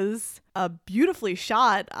thought it was beautifully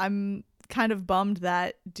shot. I'm kind of bummed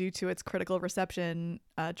that due to its critical reception,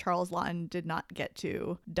 Charles Laughton did not get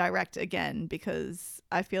to direct again, because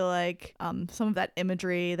I feel like some of that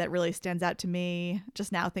imagery that really stands out to me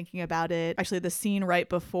just now thinking about it. Actually, the scene right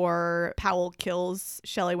before Powell kills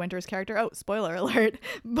Shelley Winters' character. Oh, spoiler alert.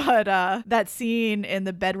 But that scene in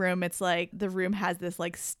the bedroom, it's like the room has this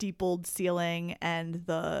like steepled ceiling and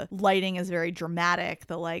the lighting is very dramatic.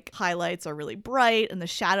 The like highlights are really bright and the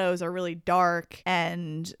shadows are really dark.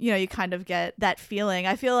 And, you kind of get that feeling.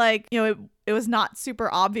 I feel like, it was not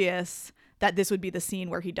super obvious that this would be the scene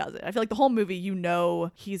where he does it. I feel like the whole movie, you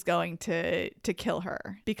know, he's going to kill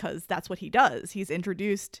her because that's what he does. He's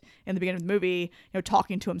introduced in the beginning of the movie, you know,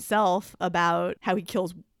 talking to himself about how he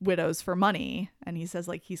kills widows for money, and he says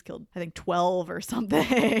like he's killed I think 12 or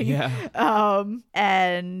something.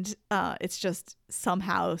 And it's just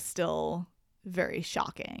somehow still very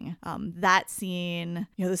shocking. That scene,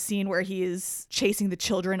 you know, the scene where he is chasing the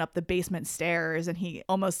children up the basement stairs and he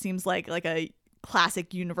almost seems like a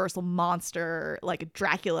classic Universal monster, like a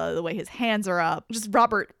Dracula, the way his hands are up. Just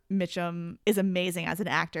Robert Mitchum is amazing as an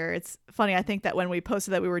actor. It's funny, I think that when we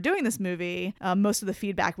posted that we were doing this movie, most of the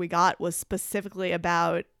feedback we got was specifically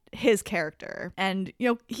about his character. And, you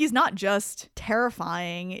know, he's not just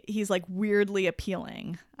terrifying, he's like weirdly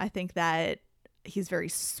appealing. I think that he's very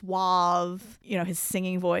suave. You know, his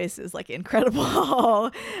singing voice is like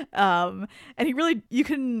incredible. And he really,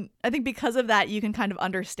 I think because of that, you can kind of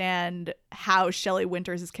understand how Shelley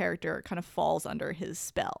Winters' character kind of falls under his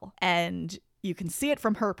spell. And you can see it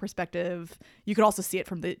from her perspective. You could also see it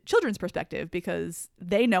from the children's perspective because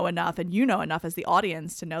they know enough and you know enough as the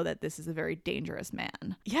audience to know that this is a very dangerous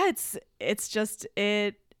man. Yeah,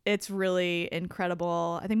 it's really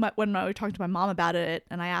incredible. I think when I was talking to my mom about it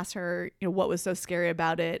and I asked her, you know, what was so scary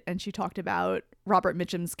about it, and she talked about Robert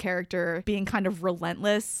Mitchum's character being kind of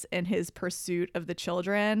relentless in his pursuit of the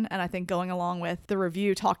children. And I think going along with the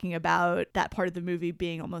review talking about that part of the movie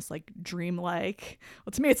being almost like dreamlike.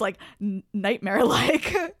 Well, to me, it's like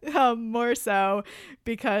nightmare-like more so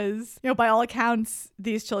because, you know, by all accounts,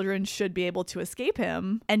 these children should be able to escape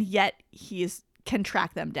him, and yet can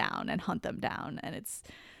track them down and hunt them down. And it's,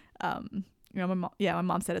 you know, my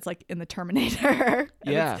mom said it's like in the Terminator.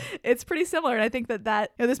 Yeah. It's pretty similar. And I think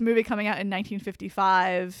that you know, this movie coming out in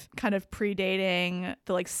 1955, kind of predating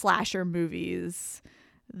the like slasher movies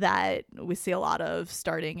that we see a lot of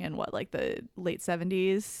starting in like the late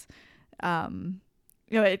 70s.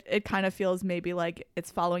 You know, it kind of feels maybe like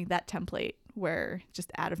it's following that template where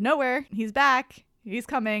just out of nowhere, he's back, he's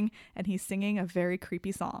coming, and he's singing a very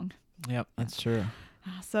creepy song. Yep, that's true.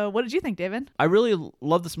 So what did you think, David? I really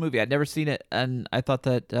love this movie. I'd never seen it, and I thought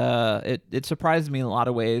that it surprised me in a lot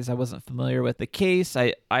of ways. I wasn't familiar with the case.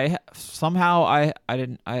 I had no idea.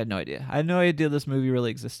 I had no idea this movie really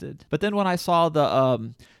existed. But then when I saw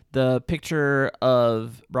the picture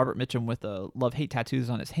of Robert Mitchum with the love-hate tattoos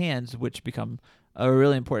on his hands, which become a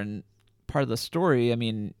really important part of the story. I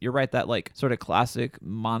mean, you're right, that like sort of classic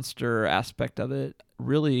monster aspect of it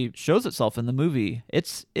really shows itself in the movie.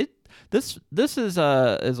 This is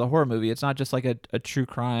a horror movie. It's not just like a true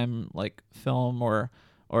crime like film or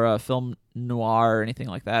a film noir or anything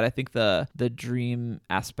like that. I think the dream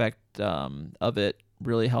aspect of it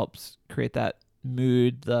really helps create that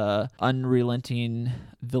mood. The unrelenting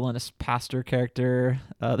villainous pastor character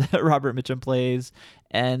that Robert Mitchum plays,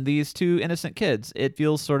 and these two innocent kids. It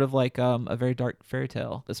feels sort of like a very dark fairy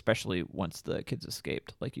tale, especially once the kids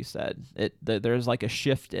escaped. Like you said, there's like a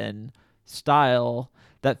shift in style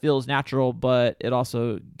that feels natural, but it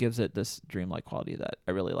also gives it this dreamlike quality that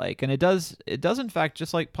I really like. And it does in fact,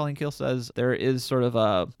 just like Pauline Kael says, there is sort of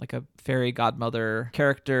a fairy godmother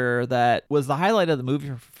character that was the highlight of the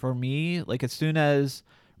movie for me. Like as soon as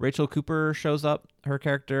Rachel Cooper shows up, her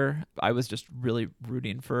character, I was just really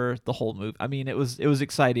rooting for the whole movie. I mean, it was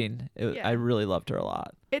exciting. I really loved her a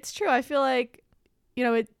lot. It's true. I feel like, you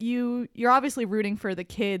know, you're obviously rooting for the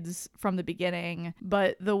kids from the beginning,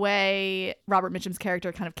 but the way Robert Mitchum's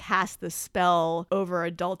character kind of cast the spell over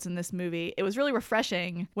adults in this movie, it was really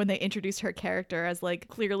refreshing when they introduced her character as like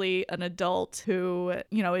clearly an adult who,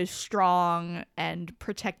 you know, is strong and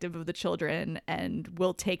protective of the children and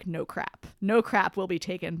will take no crap. No crap will be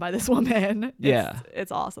taken by this woman. Yeah.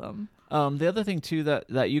 It's awesome. The other thing too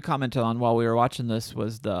that you commented on while we were watching this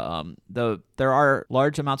was there are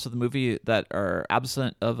large amounts of the movie that are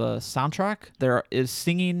absent of a soundtrack. There is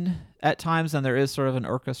singing at times, and there is sort of an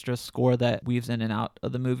orchestra score that weaves in and out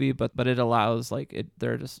of the movie, but it allows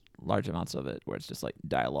there are just large amounts of it where it's just like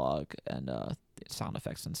dialogue and sound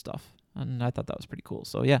effects and stuff. And I thought that was pretty cool.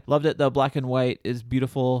 So yeah, loved it. The black and white is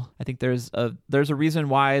beautiful. I think there's a reason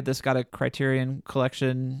why this got a Criterion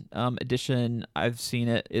Collection edition. I've seen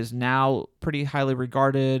it is now pretty highly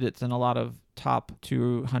regarded. It's in a lot of top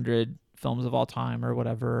 200 films of all time or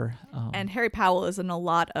whatever. And Harry Powell is in a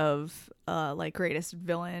lot of greatest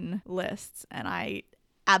villain lists, and I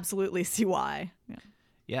absolutely see why. Yeah.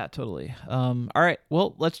 Yeah, totally. All right.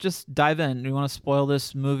 Well, let's just dive in. We want to spoil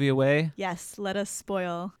this movie away? Yes, let us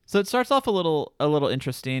spoil. So it starts off a little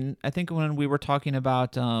interesting. I think when we were talking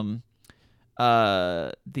about the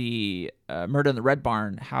Murder in the Red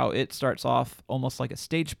Barn, how it starts off almost like a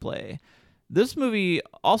stage play. This movie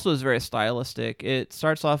also is very stylistic. It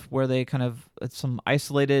starts off where they it's some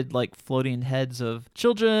isolated like floating heads of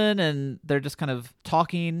children, and they're just kind of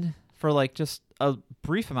talking for like just a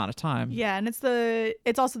brief amount of time. Yeah, and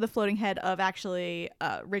it's also the floating head of actually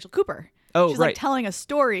Rachel Cooper. Oh, She's right. like telling a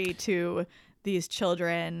story to these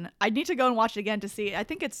children. I need to go and watch it again to see. I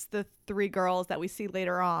think it's the 3 girls that we see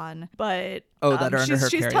later on, but that are under her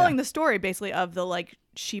she's care, telling yeah. the story basically of the like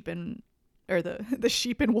sheep and or the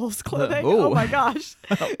sheep in wolf's clothing. oh. Oh my gosh.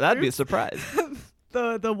 That'd be a surprise.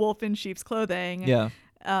 the wolf in sheep's clothing. Yeah.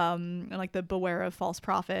 And like the beware of false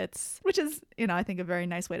prophets, which is, I think a very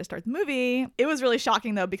nice way to start the movie. It was really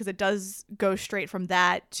shocking though, because it does go straight from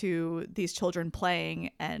that to these children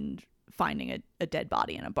playing and finding a dead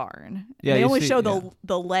body in a barn. Yeah, they you only see- show yeah.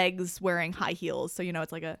 the legs wearing high heels, so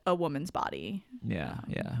it's like a woman's body. Yeah,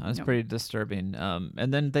 it's No. pretty disturbing.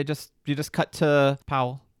 And then you just cut to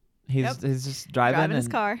Powell. He's just driving his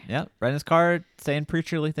car. Yeah, right in his car, saying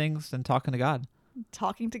preacherly things and talking to God.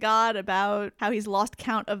 Talking to God about how he's lost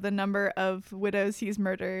count of the number of widows he's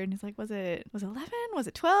murdered. And he's like, was it 11? Was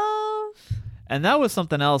it 12? And that was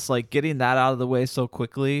something else, like getting that out of the way so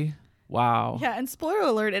quickly. Wow. Yeah, and spoiler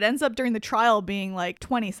alert, it ends up during the trial being like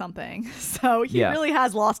 20 something. So he Yeah. really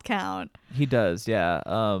has lost count. He does, yeah.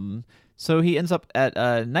 So he ends up at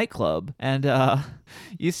a nightclub, and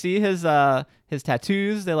you see his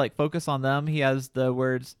tattoos. They like focus on them. He has the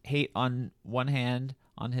words "hate" on one hand,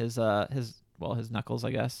 on his knuckles,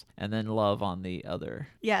 I guess, and then "love" on the other.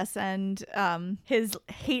 Yes, and his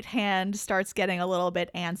hate hand starts getting a little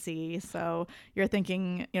bit antsy. So you're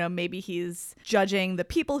thinking, maybe he's judging the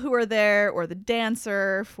people who are there or the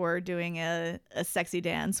dancer for doing a sexy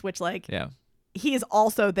dance, which Yeah. he is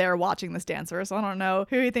also there watching this dancer. So I don't know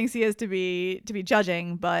who he thinks he is to be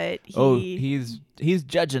judging, but he's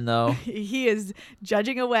judging though. he is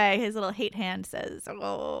judging away. His little hate hand says,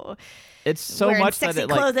 "Oh, It's so wearing much sexy that it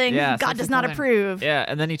like clothing. yeah, God sexy does not clothing. approve." Yeah,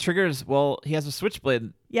 and then he triggers. Well, he has a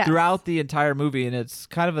switchblade Yes. throughout the entire movie, and it's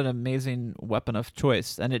kind of an amazing weapon of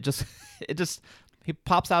choice. And it just he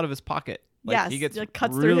pops out of his pocket. Like, yes, he gets it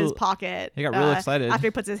cuts through his pocket. He got real excited after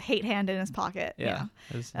he puts his hate hand in his pocket. Yeah,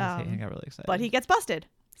 his hand got really excited. But he gets busted.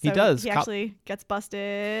 He So does. He actually gets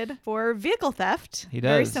busted for vehicle theft. He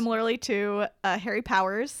Very does. similarly to Harry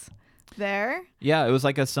Powers there. Yeah, it was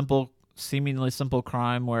like a seemingly simple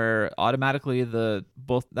crime where automatically the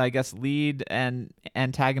both, I guess, lead and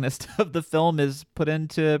antagonist of the film is put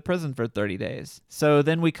into prison for 30 days. So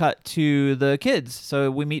then we cut to the kids. So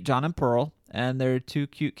we meet John and Pearl, and they're 2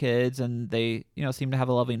 cute kids, and they, seem to have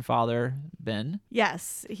a loving father, Ben.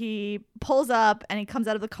 Yes, he pulls up and he comes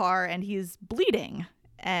out of the car and he's bleeding.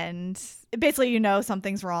 And basically,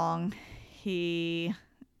 something's wrong. He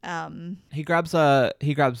grabs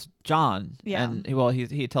John, Yeah. and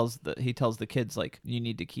he tells the kids, like, you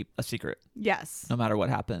need to keep a secret Yes. no matter what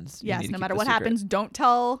happens. You Yes, need to no keep matter the what secret. happens, don't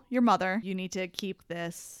tell your mother. You need to keep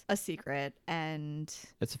this a secret. And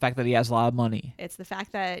It's the fact that he has a lot of money. it's the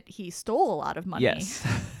fact that he stole a lot of money. Yes.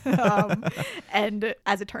 And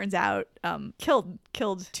as it turns out, killed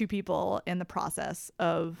 2 people in the process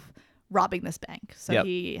of robbing this bank. So Yep.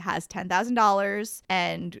 he has $10,000,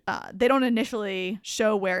 and they don't initially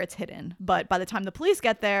show where it's hidden. But by the time the police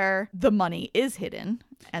get there, the money is hidden.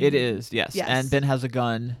 And It is, yes. Yes. And Ben has a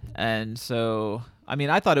gun, and so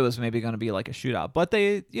I thought it was maybe going to be like a shootout, but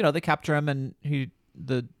they capture him, and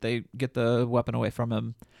they get the weapon away from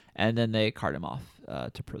him, and then they cart him off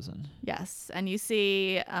to prison. Yes, and you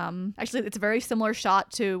see, actually, it's a very similar shot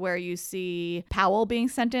to where you see Powell being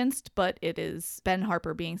sentenced, but it is Ben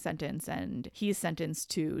Harper being sentenced, and he's sentenced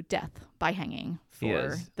to death by hanging He for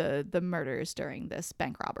is. the murders during this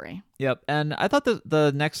bank robbery. Yep. And I thought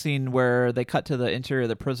the next scene where they cut to the interior of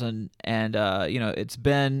the prison, and it's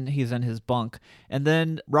Ben, he's in his bunk, and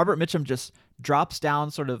then Robert Mitchum just drops down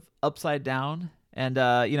sort of upside down. And,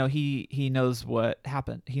 he knows what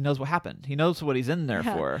happened. He knows what happened. He knows what he's in there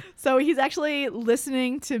Yeah. for. So he's actually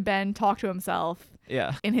listening to Ben talk to himself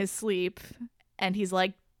Yeah. in his sleep, and he's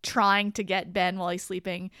like trying to get Ben while he's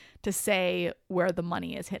sleeping to say where the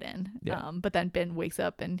money is hidden. Yeah. But then Ben wakes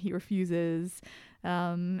up and he refuses.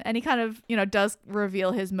 And he kind of, does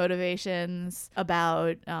reveal his motivations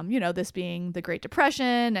about, this being the Great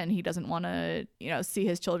Depression, and he doesn't want to, see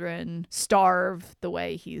his children starve the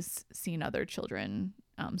way he's seen other children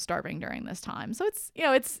starving during this time. So it's,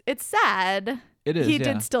 it's sad. It is, He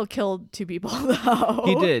yeah. did still kill 2 people, though.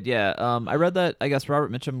 He did, yeah. I read that, I guess,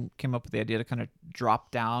 Robert Mitchum came up with the idea to kind of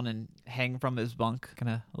drop down and hang from his bunk,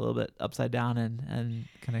 kind of a little bit upside down, and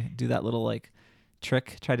kind of do that little, like,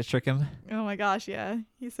 try to trick him. Oh my gosh, yeah.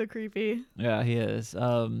 He's so creepy. Yeah, he is.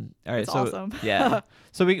 All right, It's so awesome. yeah.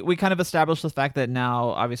 So we kind of established the fact that now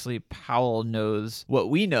obviously Powell knows what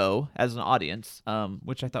we know as an audience,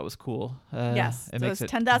 which I thought was cool. Yes. It So makes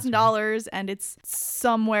it's it $10,000 and it's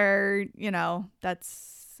somewhere,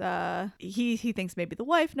 that's he thinks maybe the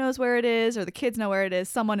wife knows where it is or the kids know where it is.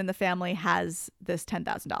 Someone in the family has this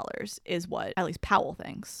 $10,000 is what at least Powell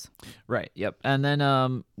thinks. Right. Yep. And then,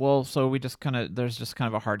 so we just there's just kind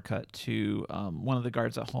of a hard cut to one of the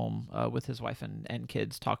guards at home with his wife and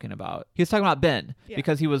kids talking about Ben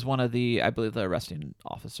because he was one of the, I believe, the arresting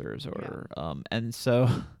officers and so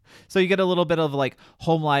you get a little bit of like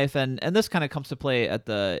home life and this kind of comes to play at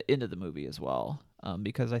the end of the movie as well.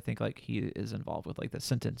 Because I think like he is involved with like the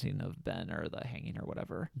sentencing of Ben or the hanging or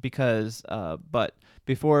whatever. Because, but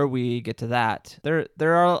before we get to that,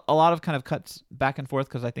 there are a lot of kind of cuts back and forth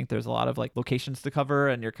because I think there's a lot of like locations to cover,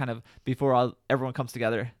 and you're kind of before everyone comes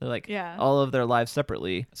together, they're like all of their lives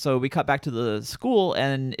separately. So we cut back to the school,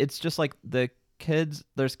 and it's just like there's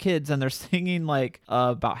kids and they're singing like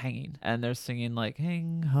about hanging, and they're singing like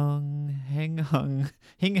hang hung hang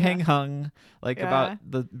hung like about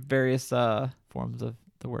the various forms of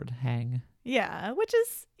the word hang. Yeah, which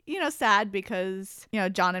is sad because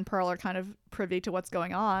John and Pearl are kind of privy to what's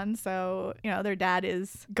going on, so their dad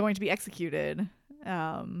is going to be executed.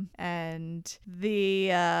 And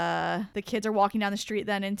the kids are walking down the street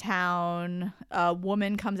then in town. A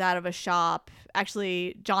woman comes out of a shop.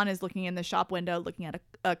 Actually, John is looking in the shop window looking at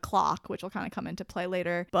a clock, which will kind of come into play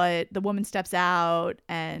later. But the woman steps out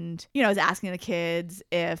and, is asking the kids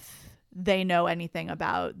if they know anything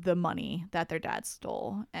about the money that their dad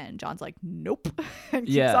stole. And John's like, nope. And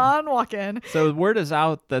keeps on walking. So word is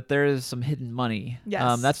out that there is some hidden money.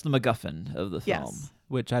 Yes. That's the MacGuffin of the film. Yes.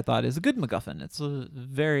 Which I thought is a good MacGuffin. It's a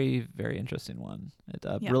very, very interesting one.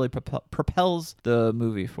 It really propels the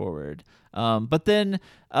movie forward. But then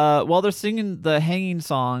while they're singing the hanging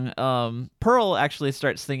song, Pearl actually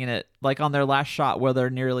starts singing it like on their last shot where they're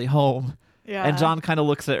nearly home. Yeah. And John kind of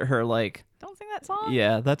looks at her like, don't sing that song.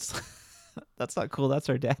 Yeah, that's not cool. That's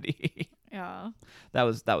our daddy. Yeah. That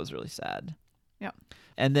was really sad. Yeah.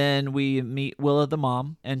 And then we meet Willa, the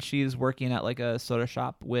mom, and she's working at like a soda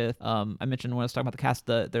shop with, I mentioned when I was talking about the cast,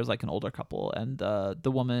 there's like an older couple, and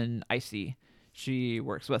the woman, Icy, she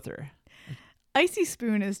works with her. Icy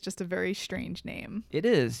Spoon is just a very strange name. It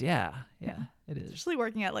is, yeah, it is. Especially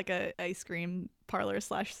working at like a ice cream parlor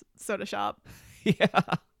 / soda shop.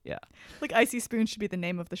 Yeah. Like Icy Spoon should be the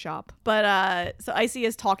name of the shop. But so Icy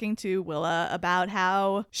is talking to Willa about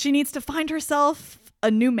how she needs to find herself a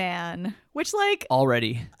new man, which like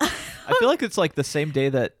already I feel like it's like the same day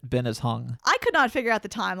that Ben is hung. I could not figure out the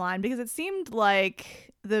timeline because it seemed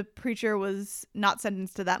like the preacher was not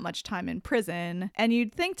sentenced to that much time in prison, and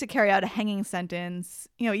you'd think to carry out a hanging sentence,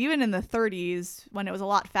 even in the 30s when it was a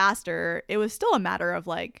lot faster, it was still a matter of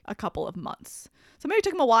like a couple of months. So maybe it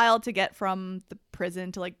took him a while to get from the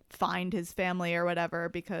prison to like find his family or whatever,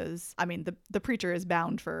 because I mean the preacher is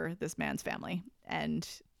bound for this man's family, and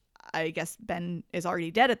I guess Ben is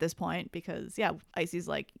already dead at this point because, Icy's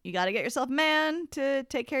like, you got to get yourself a man to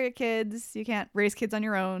take care of your kids. You can't raise kids on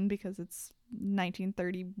your own because it's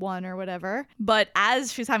 1931 or whatever. But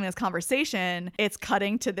as she's having this conversation, it's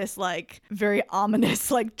cutting to this like very ominous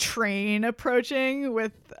like train approaching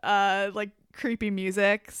with like creepy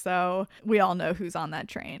music. So we all know who's on that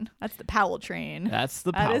train. That's the Powell train. That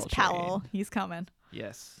is Powell. He's coming.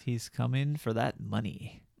 Yes, he's coming for that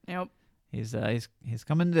money. Yep. He's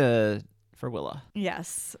coming for Willa.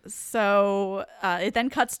 Yes. So it then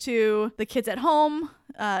cuts to the kids at home.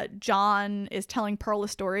 John is telling Pearl a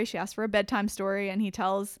story. She asks for a bedtime story, and he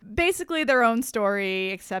tells basically their own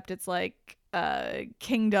story, except it's like a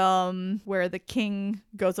kingdom where the king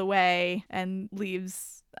goes away and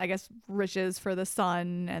leaves, I guess, riches for the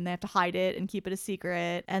son, and they have to hide it and keep it a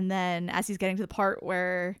secret. And then as he's getting to the part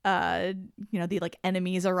where the like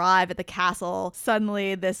enemies arrive at the castle,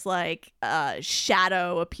 suddenly this like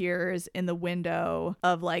shadow appears in the window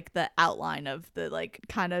of like the outline of the like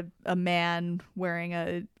kind of a man wearing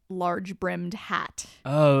a large brimmed hat.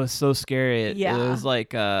 Oh, so scary. It was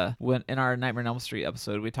like when in our Nightmare on Elm Street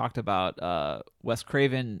episode we talked about Wes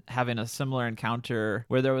Craven having a similar encounter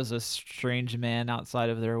where there was a strange man outside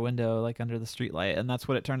of their window like under the streetlight, and that's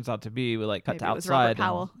what it turns out to be. We like cut to outside.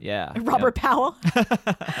 Robert Powell.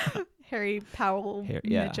 Harry Powell.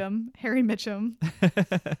 Mitchum. Harry Mitchum.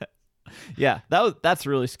 Yeah, that's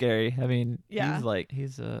really scary. I mean,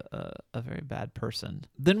 he's a very bad person.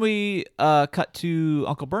 Then we cut to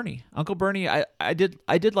Uncle Bernie. Uncle Bernie, I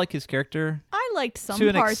did like his character. I liked some to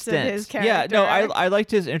an parts extent. of his character. Yeah, no, I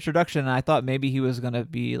liked his introduction, and I thought maybe he was going to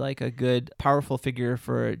be like a good, powerful figure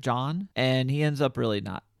for John, and he ends up really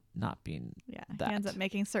not being that. He ends up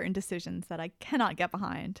making certain decisions that I cannot get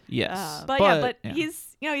behind. Yes. But yeah.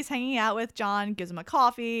 he's hanging out with John, gives him a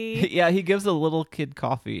coffee. Yeah, he gives a little kid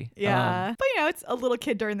coffee. Yeah. But it's a little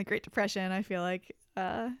kid during the Great Depression, I feel like.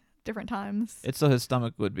 Different times. It's so his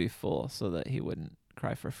stomach would be full so that he wouldn't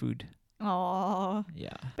cry for food. Oh.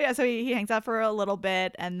 Yeah. But yeah, so he hangs out for a little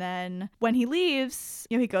bit, and then when he leaves,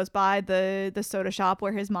 he goes by the soda shop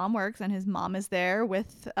where his mom works, and his mom is there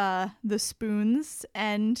with the Spoons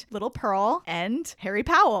and little Pearl and Harry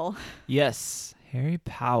Powell. Yes, Harry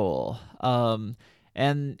Powell.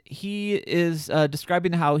 And he is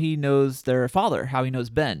describing how he knows their father, how he knows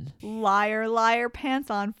Ben. Liar, liar, pants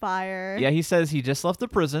on fire. Yeah, he says he just left the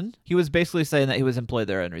prison. He was basically saying that he was employed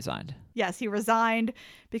there and resigned. Yes, he resigned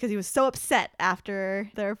because he was so upset after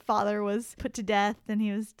their father was put to death, and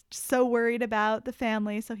he was so worried about the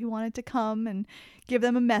family, so he wanted to come and give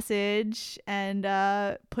them a message and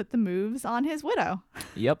put the moves on his widow.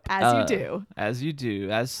 Yep. As you do. As you do.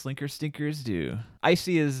 As slinker stinkers do.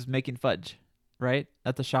 Icy is making fudge, right?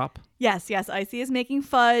 At the shop? Yes. Icy is making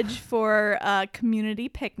fudge for a community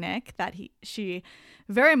picnic that she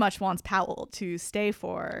very much wants Powell to stay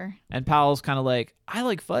for. And Powell's kind of like, I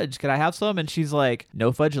like fudge. Could I have some? And she's like,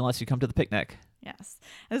 no fudge unless you come to the picnic. Yes.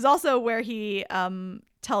 There's also where he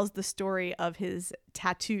tells the story of his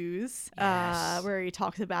tattoos, where he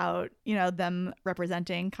talks about, them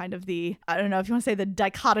representing kind of the, I don't know if you want to say the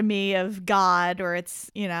dichotomy of God, or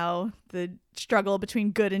it's, the struggle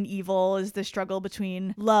between good and evil is the struggle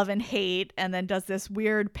between love and hate, and then does this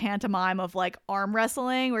weird pantomime of like arm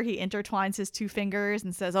wrestling where he intertwines his two fingers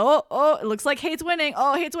and says, oh, it looks like hate's winning.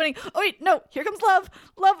 Oh, hate's winning. Oh, wait, no, here comes love.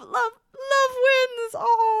 Love wins.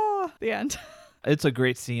 Oh, the end. It's a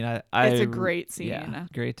great scene. It's a great scene. Yeah,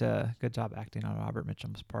 great. Good job acting on Robert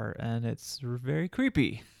Mitchum's part, and it's very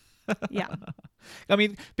creepy. Yeah. I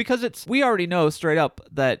mean, because we already know straight up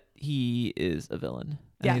that he is a villain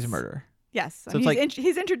and he's a murderer. Yes. So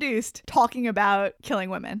he's introduced talking about killing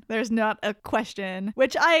women. There's not a question,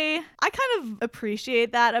 which I kind of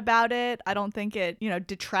appreciate that about it. I don't think it,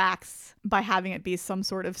 detracts by having it be some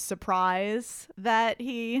sort of surprise that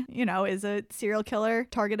he, is a serial killer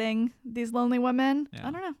targeting these lonely women. Yeah.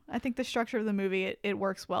 I don't know. I think the structure of the movie, it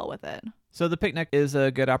works well with it. So the picnic is a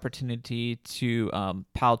good opportunity to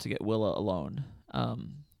Powell to get Willa alone.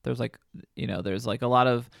 There's there's a lot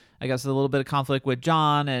of, I guess, a little bit of conflict with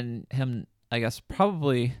John and him. I guess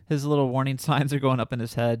probably his little warning signs are going up in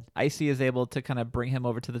his head. Icy is able to kind of bring him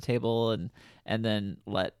over to the table and then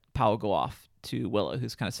let Powell go off to Willa,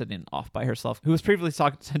 who's kind of sitting off by herself, who was previously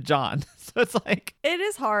talking to John. So it's like, it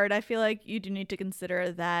is hard. I feel like you do need to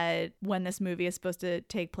consider that when this movie is supposed to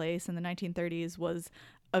take place in the 1930s was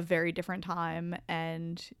a very different time,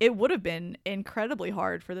 and it would have been incredibly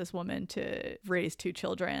hard for this woman to raise two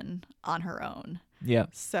children on her own. Yeah.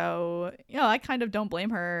 So, I kind of don't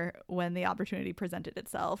blame her when the opportunity presented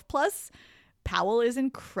itself. Plus, Powell is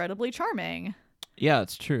incredibly charming. Yeah,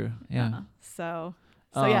 it's true. Yeah. So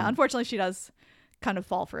yeah, unfortunately she does kind of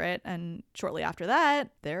fall for it, and shortly after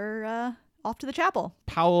that, they're off to the chapel.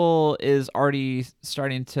 Powell is already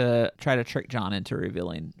starting to try to trick John into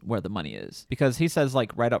revealing where the money is, because he says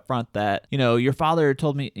like right up front that, your father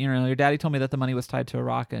told me, your daddy told me that the money was tied to a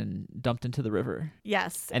rock and dumped into the river.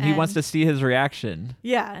 Yes. And he wants to see his reaction.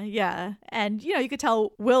 Yeah. And, you could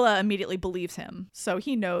tell Willa immediately believes him. So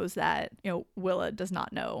he knows that, Willa does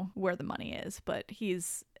not know where the money is, but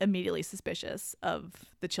he's immediately suspicious of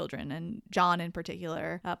the children, and John in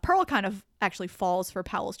particular. Pearl kind of actually falls for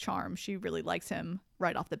Powell's charm. She really likes him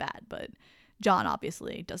right off the bat, but John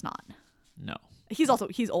obviously does not. No. He's older.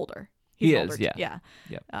 He older is, yeah. Yeah.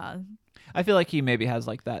 Yep. I feel like he maybe has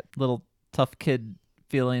like that little tough kid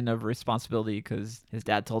feeling of responsibility because his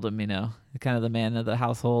dad told him, kind of the man of the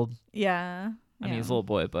household. Yeah. I mean, he's a little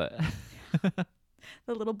boy, but...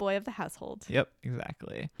 The little boy of the household. Yep,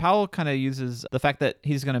 exactly. Powell kind of uses the fact that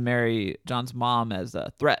he's going to marry John's mom as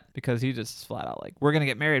a threat, because he just flat out like, we're going to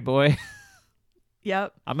get married, boy.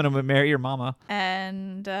 Yep. I'm going to marry your mama.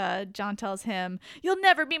 And John tells him, you'll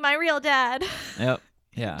never be my real dad. Yep.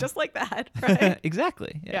 Yeah. Just like that, right?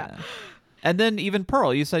 Exactly. Yeah. And then even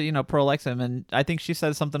Pearl, you said, Pearl likes him. And I think she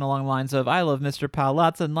says something along the lines of, I love Mr. Powell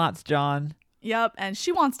lots and lots, John. Yep. And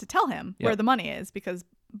she wants to tell him where the money is, because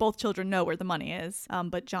both children know where the money is.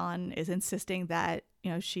 But John is insisting that,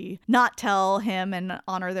 she not tell him and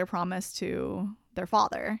honor their promise to their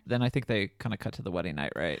father. Then I think they kind of cut to the wedding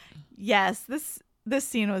night, right? Yes. This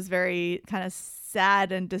scene was very kind of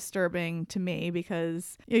sad and disturbing to me,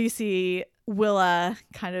 because you see Willa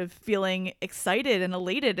kind of feeling excited and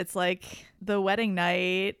elated. It's like the wedding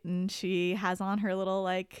night, and she has on her little,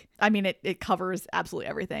 like, I mean, it covers absolutely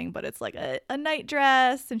everything, but it's like a night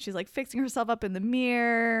dress, and she's like fixing herself up in the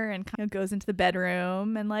mirror and kind of goes into the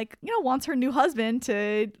bedroom and, like, you know, wants her new husband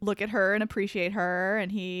to look at her and appreciate her,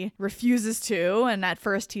 and he refuses to. And at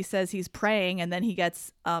first he says he's praying, and then he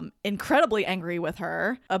gets incredibly angry with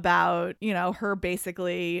her about, you know, her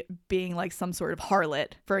basically being like some sort of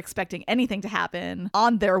harlot for expecting anything to happen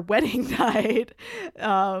on their wedding night,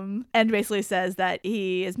 and basically says that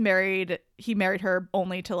he married her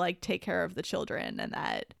only to like take care of the children, and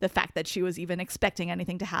that the fact that she was even expecting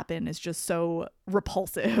anything to happen is just so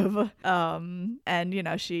repulsive. And you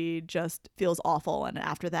know, she just feels awful, and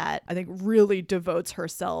after that I think really devotes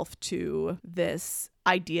herself to this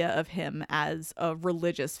idea of him as a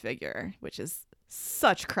religious figure, which is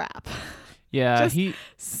such crap. Yeah,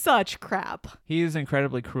 such crap. He is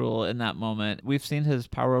incredibly cruel in that moment. We've seen his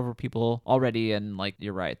power over people already, and like,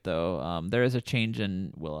 you're right though. There is a change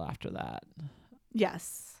in Will after that.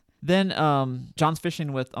 Yes. Then John's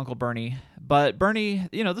fishing with Uncle Bernie, but Bernie,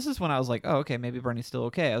 you know, this is when I was like, oh, okay, maybe Bernie's still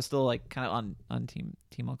okay. I was still like kind of on team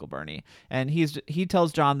Uncle Bernie, and he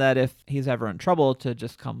tells John that if he's ever in trouble to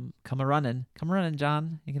just come a running,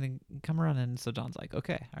 John. You can come a running. So John's like,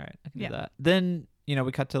 okay, all right, I can do that. Then, you know,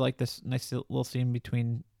 we cut to like this nice little scene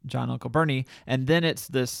between John and Uncle Bernie, and then it's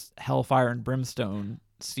this hellfire and brimstone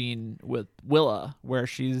scene with Willa where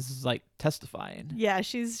she's like testifying. Yeah,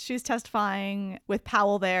 she's testifying with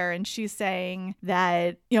Powell there, and she's saying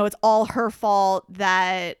that, you know, it's all her fault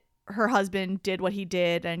that her husband did what he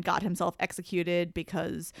did and got himself executed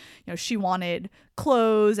because, you know, she wanted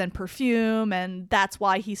clothes and perfume, and that's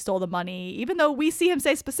why he stole the money, even though we see him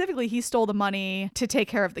say specifically he stole the money to take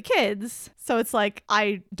care of the kids. So it's like,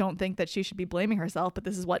 I don't think that she should be blaming herself, but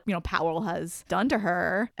this is what, you know, Powell has done to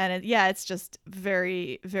her. And it's just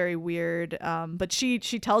very, very weird. But she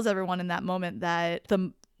tells everyone in that moment that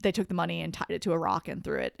they took the money and tied it to a rock and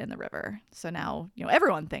threw it in the river. So now, you know,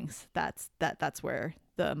 everyone thinks that's where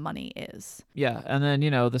the money is. Yeah, and then,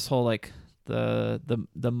 you know, this whole like the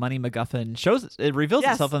money MacGuffin it reveals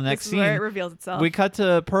itself in the next scene. Where it reveals itself. We cut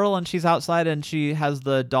to Pearl, and she's outside, and she has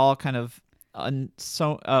the doll kind of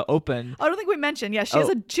open. I don't think we mentioned. Yeah, she has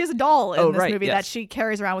a doll in this movie that she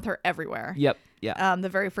carries around with her everywhere. Yep. Yeah. The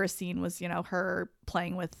very first scene was, you know, her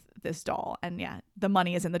playing with this doll, and the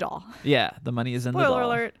money is in the doll. Yeah, the money is in the doll. Spoiler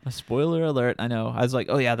alert. A spoiler alert. I know. I was like,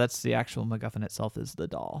 oh yeah, that's the actual MacGuffin itself is the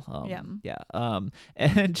doll.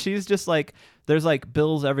 And she's just like, there's like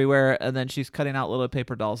bills everywhere, and then she's cutting out little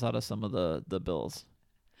paper dolls out of some of the bills.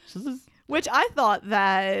 Which I thought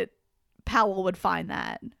that Powell would find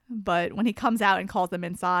that, but when he comes out and calls them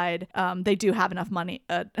inside, they do have enough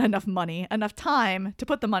time to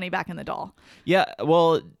put the money back in the doll. Yeah,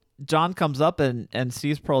 well, John comes up and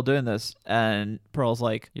sees Pearl doing this, and Pearl's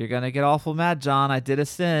like, you're gonna get awful mad, John, I did a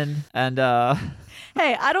sin. And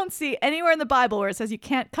hey, I don't see anywhere in the Bible where it says you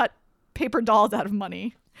can't cut paper dolls out of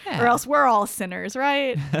money. Yeah. Or else we're all sinners,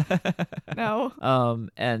 right? No.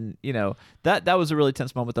 And you know, that was a really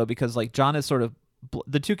tense moment though, because like John is sort of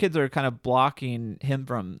the two kids are kind of blocking him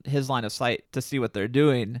from his line of sight to see what they're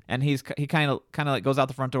doing, and he kind of like goes out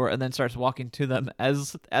the front door and then starts walking to them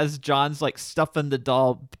as John's like stuffing the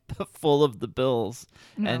doll full of the bills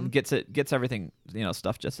and gets everything, you know,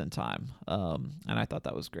 stuffed just in time. And I thought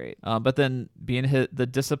that was great. But then being the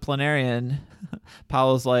disciplinarian,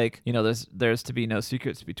 Powell's like, you know, there's to be no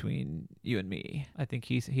secrets between you and me. I think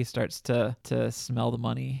he starts to smell the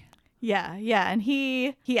money. Yeah, and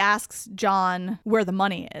he asks John where the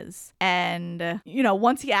money is. And, you know,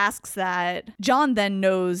 once he asks that, John then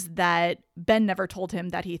knows that Ben never told him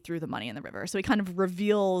that he threw the money in the river. So he kind of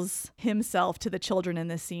reveals himself to the children in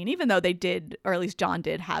this scene, even though they did, or at least John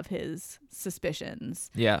did, have his suspicions.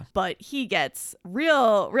 Yeah. But he gets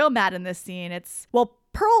real mad in this scene.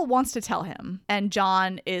 Pearl wants to tell him, and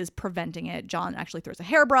John is preventing it. John actually throws a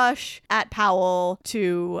hairbrush at Powell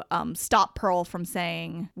to stop Pearl from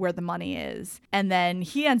saying where the money is. And then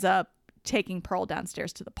he ends up taking Pearl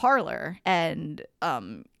downstairs to the parlor and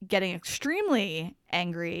getting extremely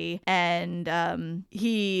angry. And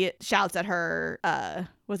he shouts at her,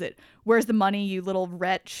 where's the money, you little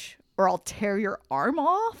wretch, or I'll tear your arm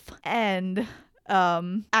off? And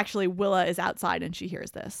actually, Willa is outside and she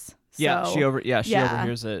hears this. Yeah, she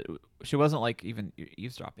overhears it. She wasn't like even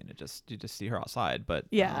eavesdropping. You just see her outside, but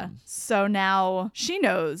so now she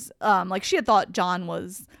knows. Like she had thought John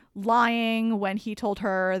was lying when he told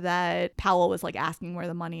her that Powell was like asking where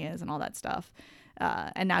the money is and all that stuff.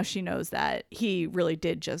 And now she knows that he really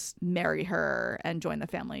did just marry her and join the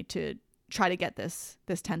family to try to get this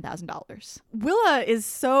 $10,000. Willa is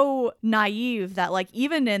so naive that like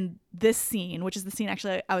even in this scene, which is the scene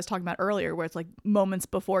actually I was talking about earlier, where it's like moments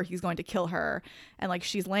before he's going to kill her, and like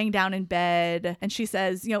she's laying down in bed and she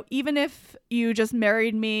says, you know, even if you just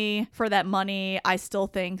married me for that money, I still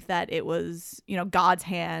think that it was, you know, God's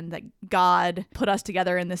hand, that God put us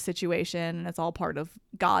together in this situation and it's all part of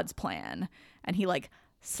God's plan. And he like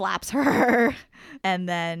slaps her and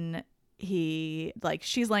then he like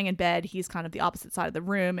she's laying in bed, he's kind of the opposite side of the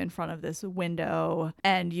room in front of this window,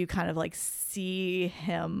 and you kind of like see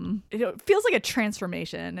him, it feels like a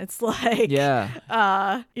transformation. It's like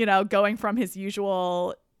you know, going from his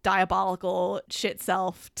usual diabolical shit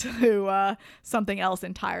self to something else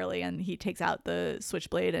entirely. And he takes out the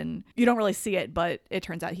switchblade and you don't really see it, but it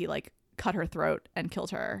turns out he like cut her throat and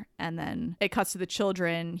killed her. And then it cuts to the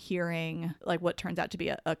children hearing like what turns out to be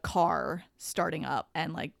a car starting up,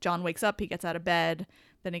 and like John wakes up, he gets out of bed,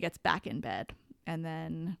 then he gets back in bed, and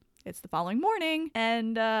then it's the following morning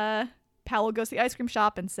and Powell goes to the ice cream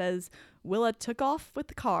shop and says Willa took off with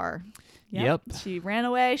the car. Yep. She ran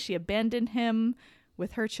away, she abandoned him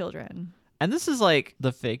with her children. And this is like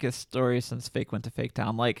the fakest story since Fake went to Fake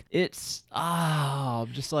Town. Like it's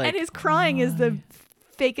just like, and his crying is the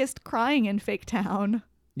fakest crying in Fake Town.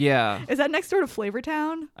 Yeah. Is that next door to Flavor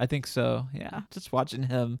Town? I think so. Yeah. Just watching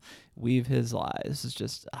him weave his lies is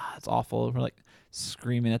just, it's awful. We're like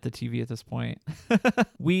screaming at the TV at this point.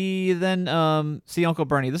 We then see Uncle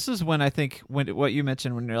Bernie. This is when I think what you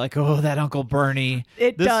mentioned when you're like, oh, that Uncle Bernie.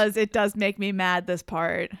 It does make me mad, this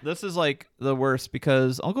part. This is like the worst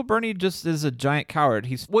because Uncle Bernie just is a giant coward.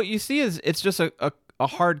 What you see is it's just a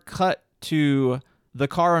hard cut to the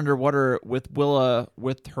car underwater with Willa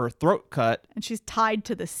with her throat cut. And she's tied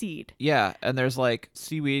to the seat. Yeah, and there's like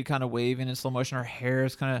seaweed kind of waving in slow motion. Her hair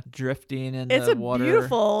is kind of drifting in the water. It's a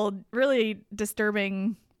beautiful, really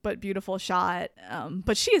disturbing but beautiful shot.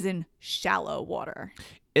 But she is in shallow water.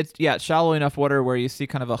 It's shallow enough water where you see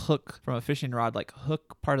kind of a hook from a fishing rod, like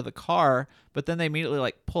hook part of the car, but then they immediately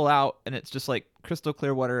like pull out and it's just like crystal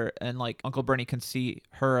clear water, and like Uncle Bernie can see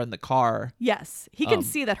her in the car. Yes, he can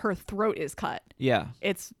see that her throat is cut. Yeah.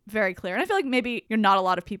 It's very clear. And I feel like maybe not a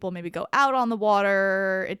lot of people maybe go out on the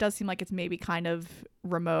water. It does seem like it's maybe kind of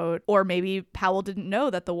remote, or maybe Powell didn't know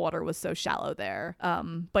that the water was so shallow there.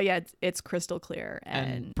 But yeah, it's crystal clear.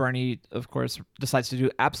 And Bernie, of course, decides to do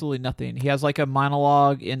absolutely nothing. He has like a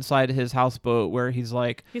monologue inside his houseboat where he's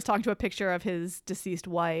talking to a picture of his deceased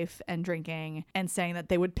wife and drinking and saying that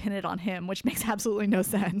they would pin it on him, which makes absolutely no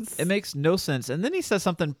sense. It makes no sense. And then he says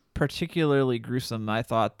something particularly gruesome, I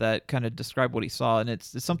thought, that kind of described what he saw. And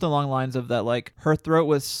it's something along the lines of that, like, her throat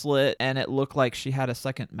was slit and it looked like she had a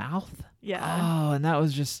second mouth. Yeah. Oh, and that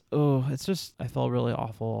was just, I felt really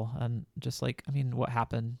awful. And just like, I mean, what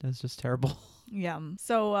happened is just terrible. Yeah.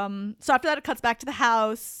 So after that, it cuts back to the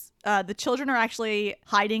house. The children are actually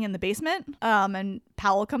hiding in the basement. And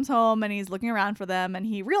Powell comes home and he's looking around for them, and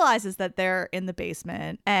he realizes that they're in the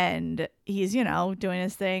basement, and he's, doing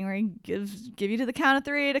his thing where he give you to the count of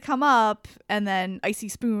 3 to come up, and then Icy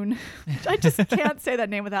Spoon. I just can't say that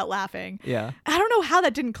name without laughing. Yeah. I don't know how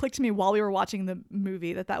that didn't click to me while we were watching the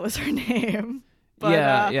movie that was her name. But,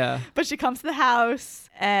 yeah. But she comes to the house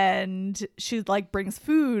and she like brings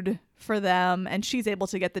food for them, and she's able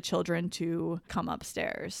to get the children to come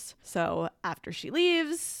upstairs. So after she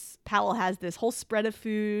leaves, Powell has this whole spread of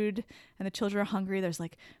food and the children are hungry. There's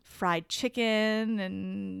like fried chicken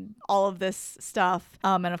and all of this stuff.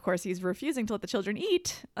 And of course he's refusing to let the children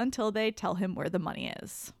eat until they tell him where the money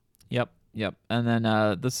is. Yep. And then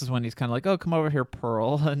this is when he's kind of like, oh, come over here,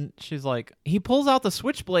 Pearl. And she's like, he pulls out the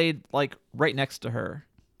switchblade like right next to her.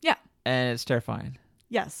 Yeah. And it's terrifying.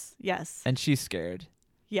 Yes. And she's scared.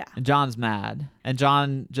 Yeah. And John's mad. And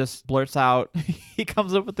John just blurts out, he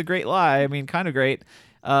comes up with the great lie. I mean, kind of great.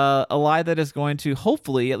 A lie that is going to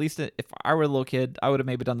hopefully, at least if I were a little kid, I would have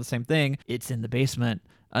maybe done the same thing. It's in the basement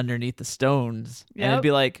underneath the stones. Yep. And it'd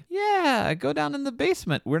be like, yeah, go down in the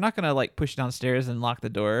basement. We're not going to like push downstairs and lock the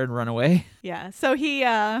door and run away. Yeah. So he,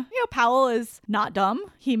 Powell is not dumb.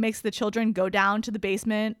 He makes the children go down to the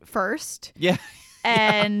basement first. Yeah.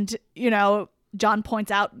 And, John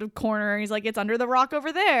points out the corner. He's like, it's under the rock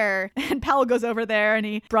over there. And Powell goes over there and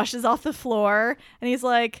he brushes off the floor. And he's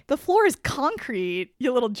like, the floor is concrete,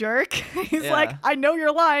 you little jerk. He's like, I know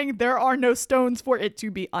you're lying. There are no stones for it to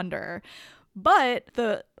be under. But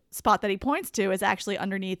the spot that he points to is actually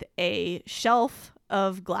underneath a shelf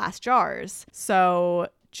of glass jars. So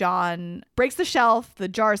John breaks the shelf. The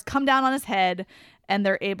jars come down on his head and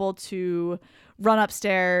they're able to run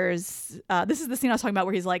upstairs. This is the scene I was talking about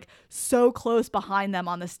where he's like so close behind them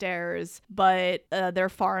on the stairs, but they're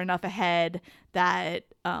far enough ahead that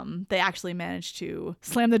they actually managed to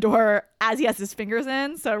slam the door as he has his fingers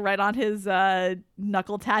in, so right on his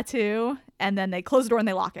knuckle tattoo, and then they close the door and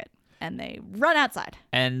they lock it. And they run outside.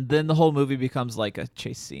 And then the whole movie becomes like a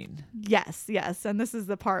chase scene. Yes. And this is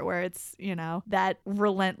the part where it's, that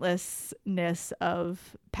relentlessness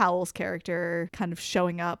of Powell's character kind of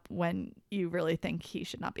showing up when you really think he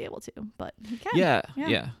should not be able to. But he can.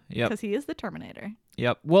 Yeah. Because he is the Terminator.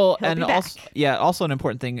 Yep. Well, He'll and be also, back. also an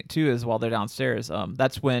important thing too is while they're downstairs,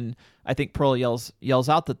 that's when I think Pearl yells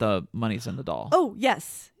out that the money's in the doll. Oh,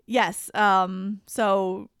 yes.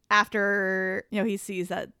 So after, he sees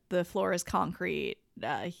that the floor is concrete,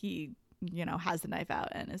 he, has the knife out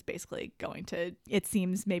and is basically going to, it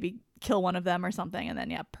seems, maybe kill one of them or something. And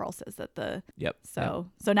then, Pearl says that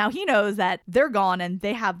So now he knows that they're gone and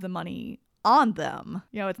they have the money on them.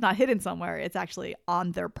 It's not hidden somewhere. It's actually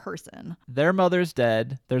on their person. Their mother's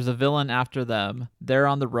dead. There's a villain after them. They're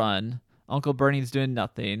on the run. Uncle Bernie's doing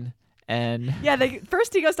nothing. And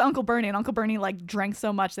first he goes to Uncle Bernie, and Uncle Bernie drank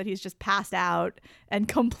so much that he's just passed out and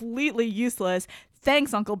completely useless.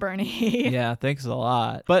 Thanks, Uncle Bernie. Yeah, thanks a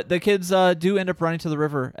lot. But the kids do end up running to the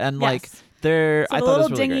river, and Yes. they're. So I the thought it little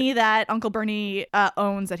was really dinghy great. that Uncle Bernie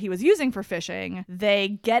owns that he was using for fishing,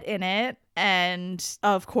 they get in it. And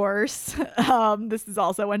of course, this is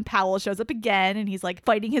also when Powell shows up again and he's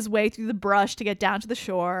fighting his way through the brush to get down to the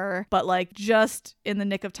shore. But just in the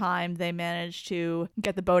nick of time, they manage to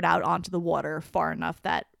get the boat out onto the water far enough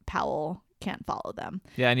that Powell can't follow them.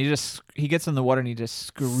 Yeah, and he gets in the water and he just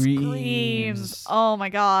screams. Oh my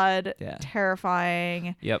God. Yeah.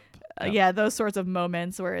 Terrifying. Yep. Those sorts of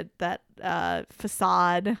moments where that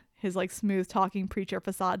facade, his smooth talking preacher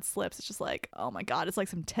facade slips. It's just oh my God, it's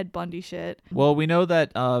some Ted Bundy shit. Well, we know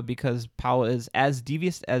that because Powell is as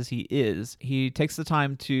devious as he is, he takes the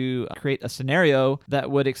time to create a scenario that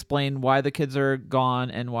would explain why the kids are gone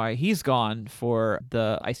and why he's gone for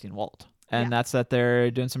the Icing Walt. And that's that they're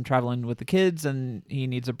doing some traveling with the kids and he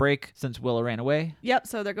needs a break since Willow ran away. Yep.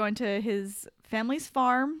 So they're going to his family's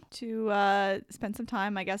farm to spend some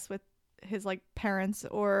time, I guess, with his parents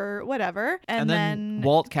or whatever. And then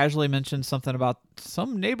Walt casually mentions something about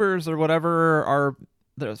some neighbors or whatever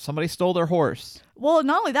somebody stole their horse. Well,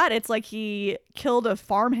 not only that, it's he killed a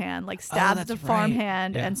farmhand, stabbed the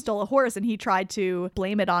farmhand and stole a horse, and he tried to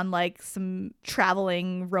blame it on some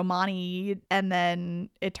traveling Romani, and then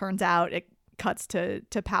it turns out it cuts to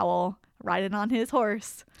Powell riding on his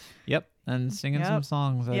horse. Yep, and singing some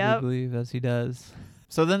songs, I do believe, as he does.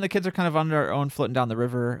 So then the kids are kind of on their own floating down the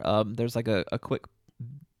river. There's a quick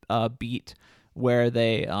beat where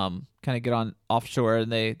they kind of get on offshore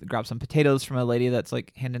and they grab some potatoes from a lady that's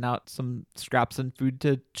handing out some scraps and food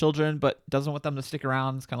to children, but doesn't want them to stick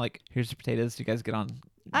around. It's kind of here's your potatoes. You guys get on.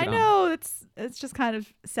 I know it's just kind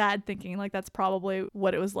of sad thinking that's probably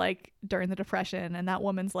what it was like during the Depression, and that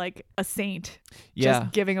woman's a saint,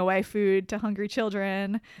 just giving away food to hungry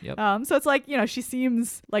children. Yep. So it's she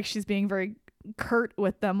seems like she's being very curt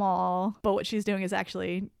with them all, but what she's doing is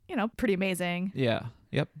actually pretty amazing. Yeah.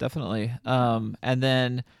 Yep, definitely. And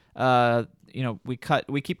then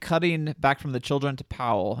we keep cutting back from the children to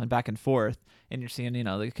Powell and back and forth, and you're seeing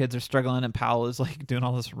the kids are struggling and Powell is doing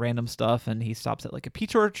all this random stuff, and he stops at a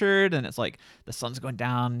peach orchard and it's the sun's going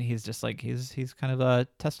down and he's just he's kind of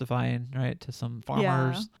testifying right to some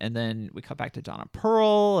farmers. And then we cut back to John and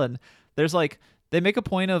Pearl, and there's they make a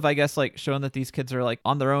point of, I guess, showing that these kids are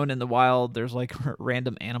on their own in the wild. There's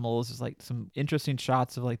random animals. There's some interesting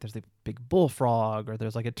shots of there's a big bullfrog or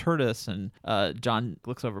there's a tortoise, and John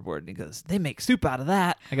looks overboard and he goes, "They make soup out of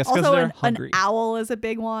that." I guess because they're hungry. An owl is a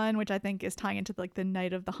big one, which I think is tying into the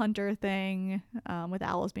Night of the Hunter thing, with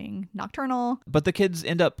owls being nocturnal. But the kids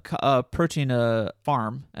end up approaching a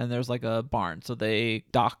farm and there's a barn, so they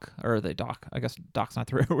dock. I guess dock's not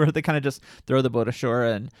the where they kind of just throw the boat ashore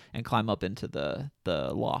and climb up into the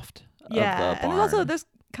loft of the barn. And there's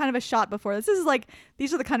kind of a shot before this. This is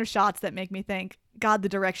these are the kind of shots that make me think, God, the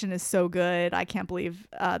direction is so good. I can't believe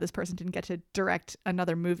this person didn't get to direct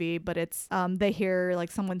another movie. But it's they hear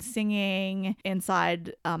someone singing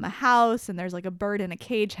inside a house, and there's a bird in a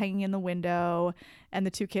cage hanging in the window, and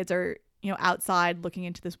the two kids are outside looking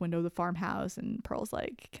into this window of the farmhouse, and Pearl's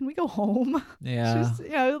can we go home? Yeah. She's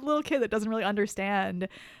a little kid that doesn't really understand.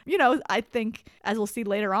 I think, as we'll see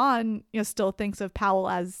later on, still thinks of Powell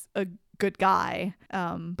as a good guy.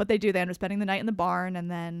 But they end up spending the night in the barn,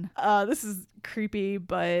 and then this is creepy,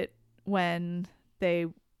 but when they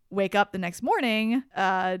wake up the next morning,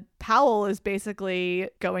 Powell is basically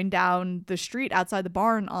going down the street outside the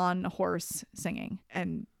barn on a horse singing,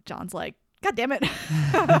 and John's God damn it.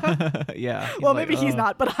 Yeah. Well, maybe he's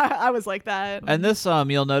not, but I was like that. And this,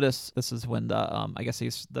 you'll notice this is when the, I guess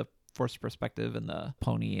he's the forced perspective and the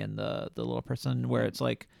pony and the little person, where it's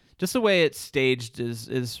like just the way it's staged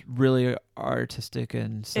is really artistic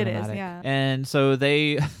and cinematic. It is, yeah. And so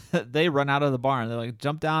they run out of the barn. They like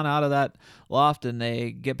jump down out of that loft and they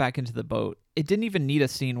get back into the boat. It didn't even need a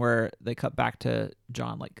scene where they cut back to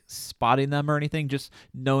John like spotting them or anything, just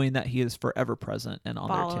knowing that he is forever present and on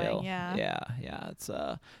Following, their tail. yeah.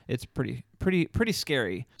 It's pretty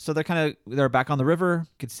scary. So they're back on the river.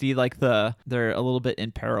 You could see like they're a little bit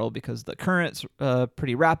in peril because the current's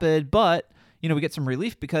pretty rapid, but we get some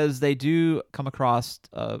relief because they do come across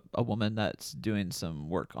a woman that's doing some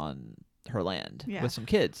work on her land with some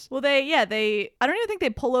kids. Well, I don't even think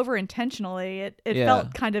they pull over intentionally. It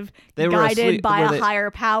felt kind of they guided by a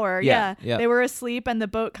higher power. Yeah. They were asleep and the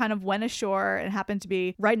boat kind of went ashore and happened to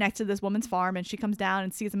be right next to this woman's farm, and she comes down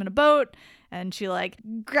and sees them in a boat. And she like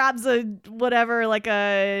grabs a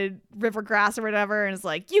river grass or whatever, and is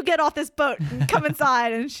like, "You get off this boat and come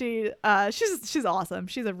inside." And she's awesome.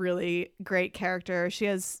 She's a really great character. She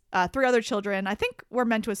has 3 other children. I think we're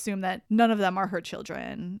meant to assume that none of them are her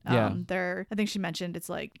children. I think she mentioned it's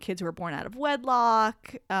like kids who are born out of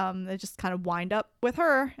wedlock. They just kind of wind up with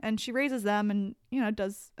her, and she raises them, and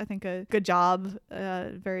does I think a good job.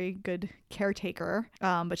 Very good caretaker.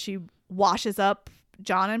 But she washes up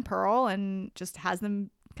John and Pearl and just has them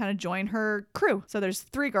kind of join her crew. So there's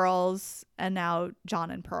 3 girls and now John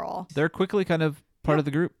and Pearl. They're quickly kind of part of the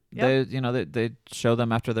group. Yep. They show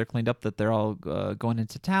them after they're cleaned up that they're all going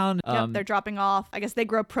into town. They're dropping off. I guess they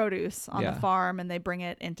grow produce on the farm and they bring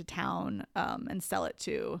it into town and sell it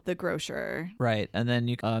to the grocer. Right. And then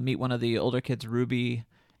you meet one of the older kids, Ruby.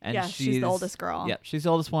 And she's the oldest girl. Yeah, she's the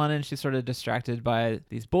oldest one, and she's sort of distracted by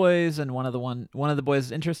these boys, and one of the boys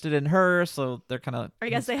is interested in her, so they're kind of. I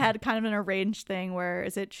guess they had kind of an arranged thing where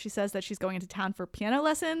she says that she's going into town for piano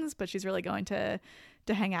lessons, but she's really going to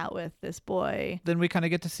hang out with this boy. Then we kind of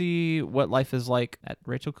get to see what life is like at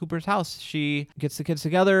Rachel Cooper's house. She gets the kids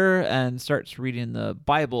together and starts reading the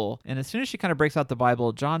Bible, and as soon as she kind of breaks out the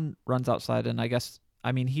Bible, John runs outside, and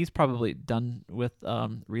he's probably done with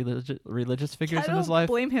religious figures in his life. I don't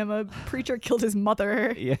blame him. A preacher killed his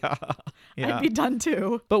mother. Yeah. I'd be done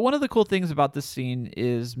too. But one of the cool things about this scene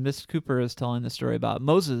is Miss Cooper is telling the story about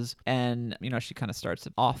Moses, and she kind of starts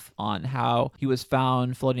it off on how he was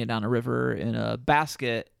found floating down a river in a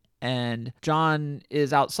basket. And John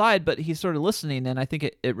is outside, but he's sort of listening, and I think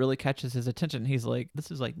it really catches his attention. He's like, this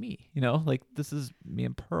is like me, like this is me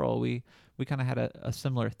and Pearl. We kind of had a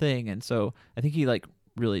similar thing, and so I think he like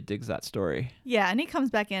really digs that story. Yeah, and he comes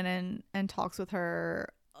back in and talks with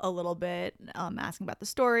her a little bit, asking about the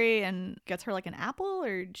story, and gets her like an apple,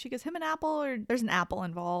 or she gives him an apple, or there's an apple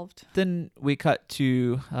involved. Then we cut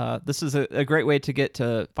to this is a great way to get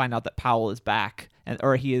to find out that Powell is back,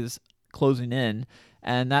 or he is closing in.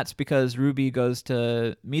 And that's because Ruby goes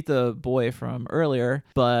to meet the boy from earlier,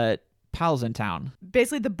 but Powell's in town.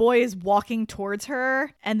 Basically, the boy is walking towards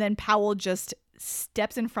her, and then Powell just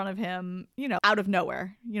steps in front of him, out of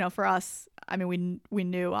nowhere. For us, I mean, we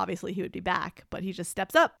knew obviously he would be back, but he just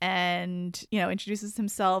steps up and, introduces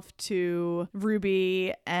himself to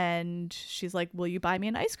Ruby, and she's like, "Will you buy me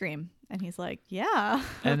an ice cream?" And he's like, "Yeah,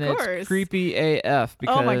 and of course." It's creepy AF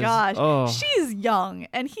because oh my gosh, she's young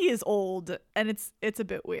and he is old, and it's a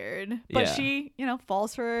bit weird. But she,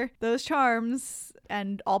 falls for those charms,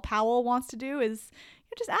 and all Powell wants to do is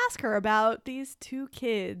just ask her about these 2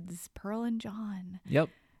 kids, Pearl and John. Yep.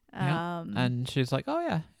 And she's like, "Oh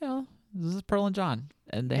yeah, this is Pearl and John,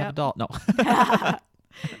 and they have a doll." No.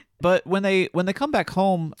 But when they come back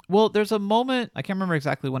home, well, there's a moment, I can't remember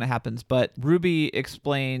exactly when it happens, but Ruby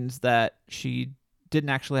explains that she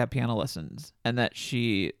didn't actually have piano lessons, and that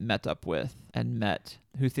she met up with and met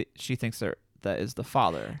who she thinks that is the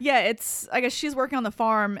father. Yeah, I guess she's working on the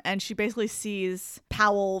farm, and she basically sees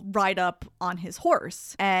Powell ride up on his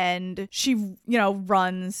horse, and she,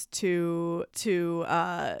 runs to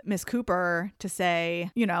Miss Cooper to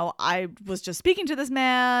say, "I was just speaking to this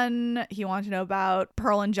man. He wanted to know about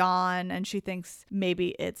Pearl and John," and she thinks maybe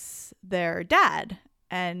it's their dad.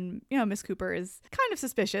 And, Miss Cooper is kind of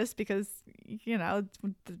suspicious because, the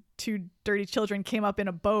 2 dirty children came up in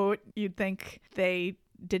a boat. You'd think they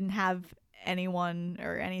didn't have anyone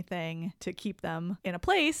or anything to keep them in a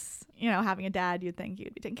place. Having a dad, you'd think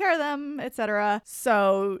you'd be taking care of them, etc.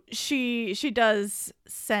 So she does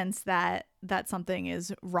sense that something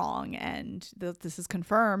is wrong, and this is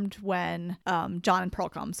confirmed when John and Pearl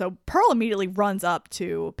come. So Pearl immediately runs up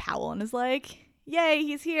to Powell and is like, yay,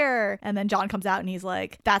 he's here. And then John comes out and he's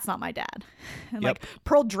like, that's not my dad. And Yep. like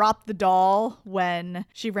Pearl dropped the doll when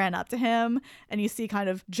she ran up to him, and you see kind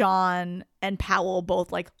of John and Powell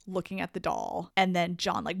both like looking at the doll, and then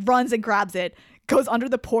John like runs and grabs it, goes under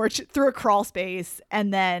the porch through a crawl space,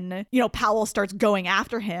 and then, you know, Powell starts going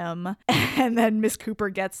after him, and then Miss Cooper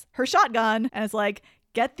gets her shotgun and is like,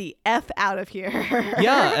 get the F out of here.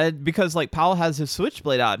 Yeah, because like Powell has his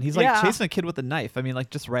switchblade out and he's like Yeah. chasing a kid with a knife. I mean, like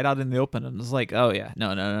just right out in the open, and it's like, oh yeah,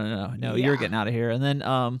 no, Yeah. you're getting out of here. And then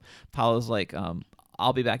Powell's like,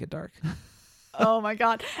 I'll be back at dark. Oh my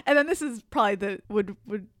God. And then this is probably would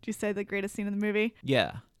you say the greatest scene in the movie?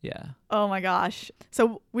 Yeah. Oh my gosh.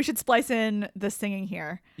 So we should splice in the singing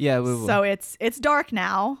here. Yeah. We So it's dark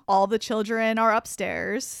now. All the children are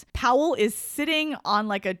upstairs. Powell is sitting on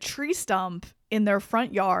like a tree stump in their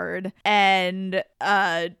front yard, and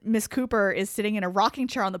Miss Cooper is sitting in a rocking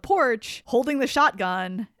chair on the porch holding the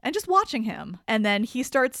shotgun and just watching him. And then he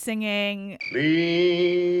starts singing,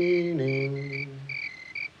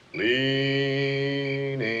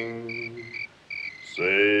 Leaning,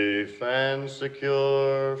 safe and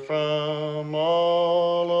secure from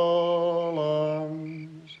all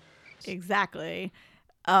alarms. exactly.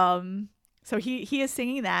 So he is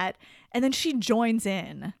singing that, and then she joins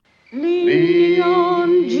in. Leaning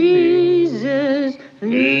on Jesus,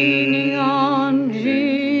 leaning on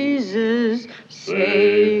Jesus,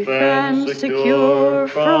 safe and secure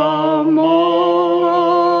from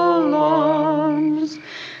all alarms.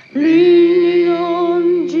 Leaning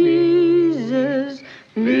on Jesus,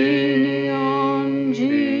 leaning on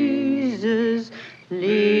Jesus,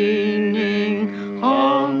 leaning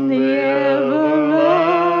on the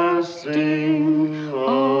everlasting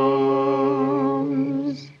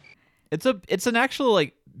arms. It's an actual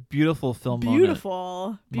like beautiful film moment.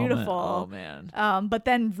 Beautiful. Oh man. But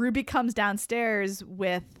then Ruby comes downstairs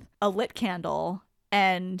with a lit candle,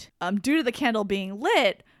 and due to the candle being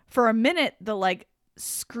lit, for a minute the like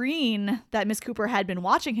screen that Miss Cooper had been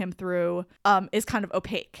watching him through is kind of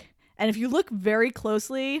opaque. And if you look very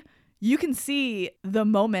closely, you can see the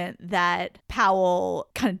moment that Powell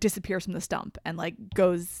kind of disappears from the stump and like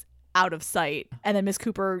goes out of sight, and then Miss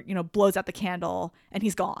Cooper, you know, blows out the candle and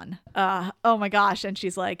he's gone. Oh my gosh. And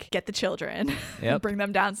she's like, get the children. Yep. Bring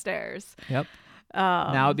them downstairs. Yep.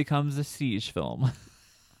 Now it becomes a siege film.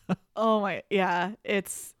 Oh my, yeah, it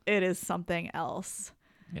is something else.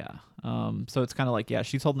 Yeah. So it's kind of like, yeah,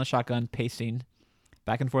 she's holding the shotgun, pacing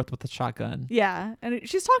back and forth with the shotgun. Yeah, and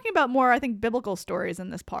she's talking about more, I think, biblical stories in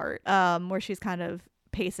this part, where she's kind of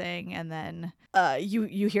pacing, and then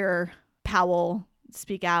you hear Powell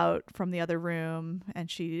speak out from the other room, and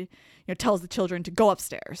she, you know, tells the children to go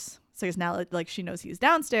upstairs. So because now, like, she knows he's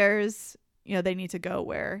downstairs, you know, they need to go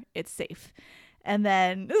where it's safe. And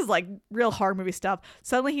then this is like real horror movie stuff.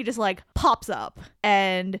 Suddenly he just like pops up,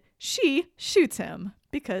 and she shoots him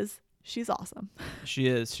because she's awesome.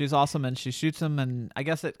 She's awesome, and she shoots him, and I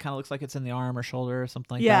guess it kind of looks like it's in the arm or shoulder or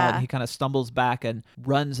something like Yeah. that. And he kind of stumbles back and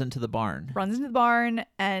runs into the barn. Runs into the barn,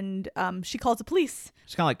 and she calls the police.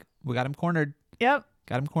 She's kind of like, we got him cornered. Yep.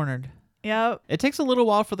 Got him cornered. Yep. It takes a little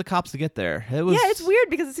while for the cops to get there. It was, Yeah, it's weird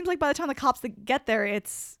because it seems like by the time the cops get there,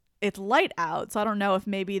 it's light out. So I don't know if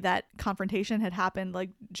maybe that confrontation had happened like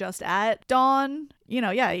just at dawn. You know,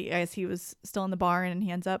 yeah, I guess he was still in the barn, and he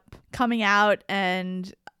ends up coming out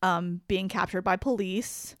and being captured by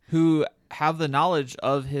police. who have the knowledge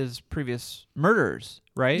of his previous murders,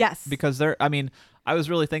 right? Yes. Because I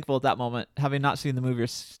was really thankful at that moment, having not seen the movie or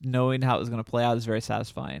knowing how it was going to play out is very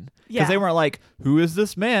satisfying. Because Yeah. they weren't like, who is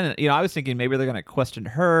this man? You know, I was thinking maybe they're going to question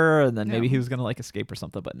her, and then maybe No. he was going to like escape or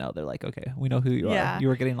something. But no, they're like, okay, we know who you Yeah. are. You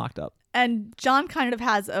were getting locked up. And John kind of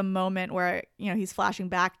has a moment where, you know, he's flashing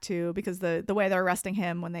back to, because the way they're arresting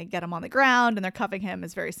him when they get him on the ground and they're cuffing him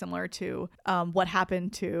is very similar to what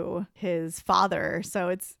happened to his father.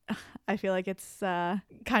 So I feel like it's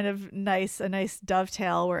kind of a nice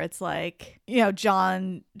dovetail where it's like, you know,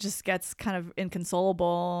 John just gets kind of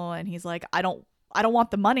inconsolable, and he's like, I don't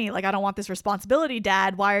want the money. Like, I don't want this responsibility,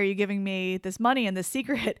 Dad. Why are you giving me this money and this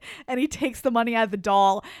secret? And he takes the money out of the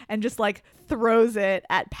doll and just like throws it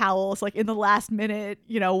at Powell. So like in the last minute,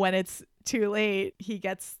 you know, when it's too late, he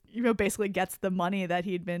gets, you know, basically gets the money that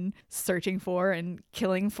he'd been searching for and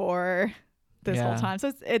killing for this whole Yeah. time.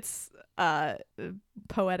 So it's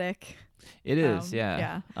poetic. It is,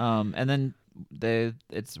 yeah. And then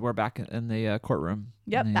we're back in the courtroom.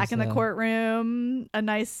 Yep, And back in the he's, courtroom. A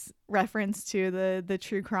nice reference to the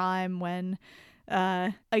true crime when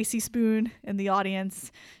Icy Spoon in the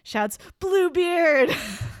audience shouts, "Bluebeard!"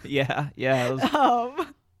 Yeah. It was,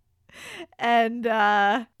 And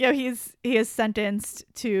he is sentenced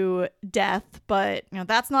to death, but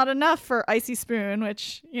that's not enough for Icy Spoon,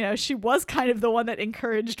 which she was kind of the one that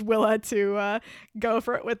encouraged Willa to go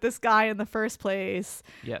for it with this guy in the first place.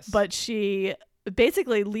 Yes. But she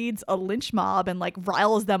basically leads a lynch mob and like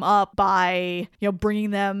riles them up by bringing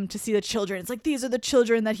them to see the children. It's like, these are the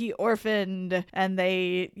children that he orphaned, and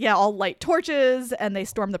they all light torches and they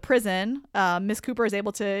storm the prison. Miss Cooper is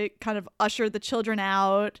able to kind of usher the children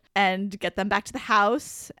out and get them back to the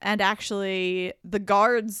house, and actually the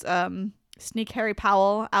guards sneak Harry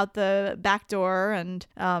Powell out the back door and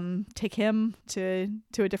take him to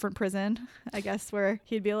a different prison, I guess, where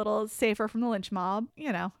he'd be a little safer from the lynch mob.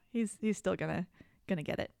 He's still gonna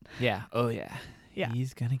get it. Yeah. Oh yeah. Yeah.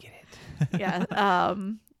 He's gonna get it. Yeah.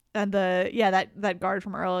 And that guard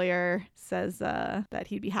from earlier says that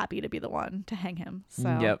he'd be happy to be the one to hang him.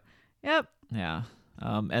 So Yep. Yeah.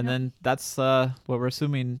 And then that's what we're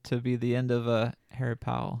assuming to be the end of Harry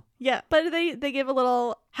Powell. Yeah, but they give a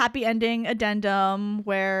little happy ending addendum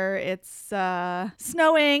where it's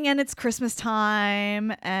snowing and it's Christmas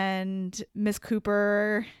time, and Miss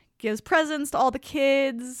Cooper gives presents to all the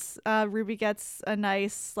kids. Ruby gets a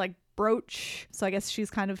nice brooch, so I guess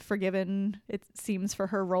she's kind of forgiven, it seems, for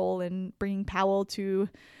her role in bringing Powell to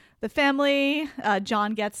the family.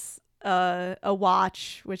 John gets a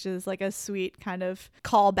watch, which is like a sweet kind of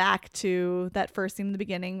callback to that first scene in the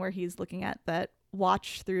beginning where he's looking at that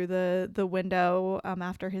watch through the window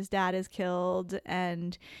after his dad is killed,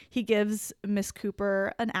 and he gives Miss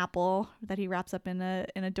Cooper an apple that he wraps up in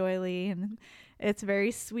a doily, and it's very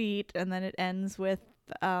sweet. And then it ends with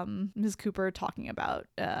Ms. Cooper talking about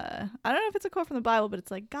I don't know if it's a quote from the Bible, but it's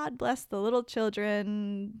like, God bless the little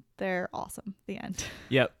children, they're awesome. The end.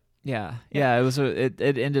 Yep. Yeah. It was it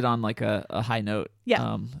ended on like a high note.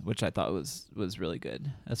 Yeah. Which I thought was really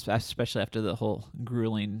good, especially after the whole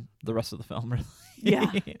grueling the rest of the film. Really.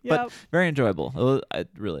 Yeah. But very enjoyable. It was a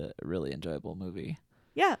really enjoyable movie.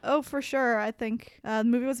 Yeah. Oh, for sure. I think the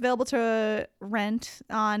movie was available to rent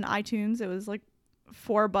on iTunes. It was like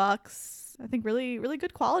 $4. I think really, really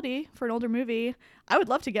good quality for an older movie. I would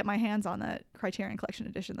love to get my hands on that Criterion Collection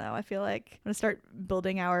edition, though. I feel like I'm going to start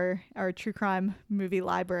building our true crime movie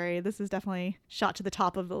library. This is definitely shot to the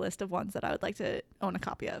top of the list of ones that I would like to own a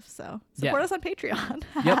copy of. So support us on Patreon.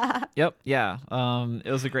 Yep. Yeah.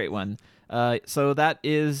 It was a great one. So that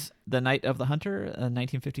is The Night of the Hunter,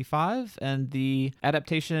 1955, and the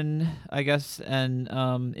adaptation, I guess, and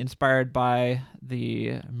inspired by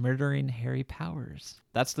the Murdering Harry Powers.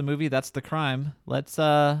 That's the movie. That's the crime. Let's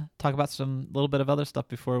talk about some little bit of other stuff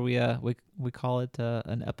before we call it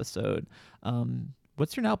an episode.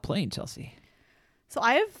 What's your now playing, Chelsea? So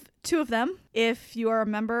I have two of them. If you are a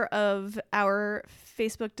member of our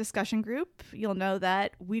Facebook discussion group, you'll know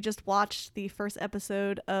that we just watched the first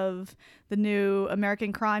episode of the new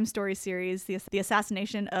American Crime Story series, The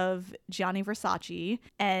Assassination of Gianni Versace,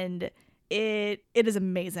 and it is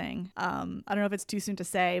amazing. I don't know if it's too soon to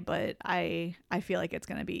say, but I feel like it's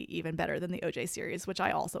going to be even better than the OJ series, which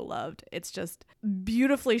I also loved. It's just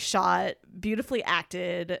beautifully shot, beautifully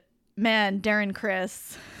acted. Man, Darren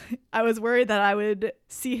Criss, I was worried that I would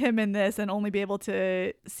see him in this and only be able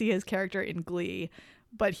to see his character in Glee,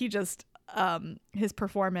 but he just, his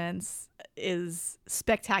performance is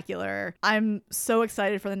spectacular. I'm so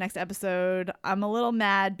excited for the next episode. I'm a little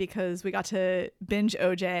mad because we got to binge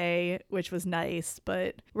OJ, which was nice,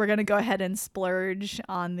 but we're going to go ahead and splurge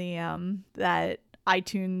on the, that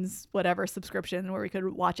iTunes whatever subscription where we could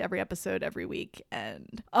watch every episode every week,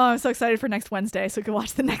 and I'm so excited for next Wednesday so we can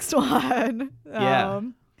watch the next one.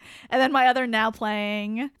 And then my other now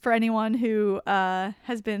playing, for anyone who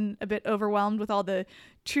has been a bit overwhelmed with all the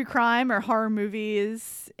true crime or horror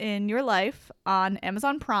movies in your life, on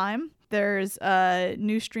Amazon Prime there's a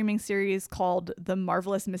new streaming series called The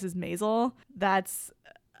Marvelous Mrs. Maisel that's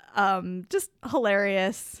just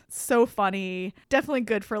hilarious, so funny, definitely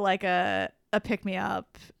good for like a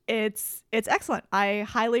pick-me-up. It's excellent. I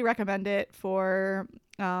highly recommend it for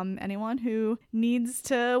anyone who needs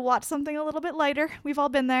to watch something a little bit lighter. We've all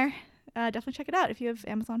been there. Definitely check it out if you have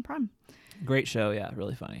Amazon Prime. Great show. Yeah,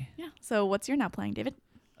 really funny. Yeah. So what's your now playing, David?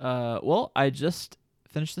 Well, I just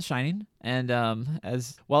finished The Shining, and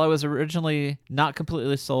while I was originally not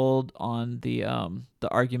completely sold on the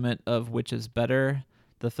argument of which is better,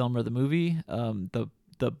 the film or the movie, the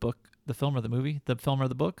book. The film or the movie? The film or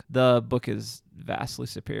the book? The book is vastly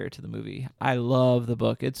superior to the movie. I love the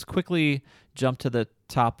book. It's quickly jumped to the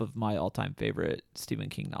top of my all-time favorite Stephen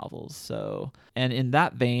King novels. So, and in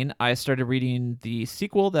that vein, I started reading the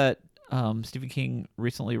sequel that Stephen King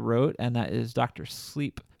recently wrote, and that is Dr.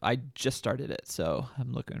 Sleep. I just started it, so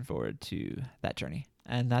I'm looking forward to that journey.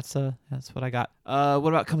 And that's what I got. What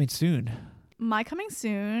about coming soon? My coming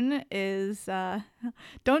soon is,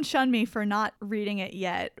 don't shun me for not reading it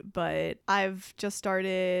yet, but I've just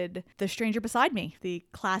started The Stranger Beside Me, the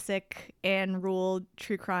classic Anne Rule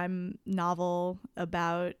true crime novel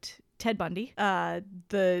about Ted Bundy.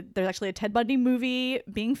 There's actually a Ted Bundy movie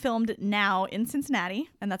being filmed now in Cincinnati,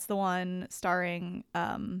 and that's the one starring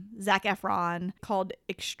Zac Efron, called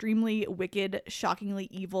Extremely Wicked, Shockingly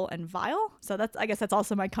Evil, and Vile. So I guess that's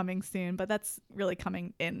also my coming soon, but that's really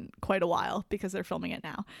coming in quite a while because they're filming it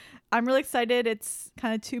now. I'm really excited. It's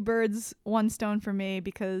kind of two birds, one stone for me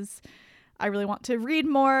because I really want to read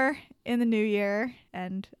more in the new year,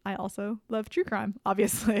 and I also love true crime,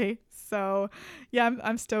 obviously. So yeah,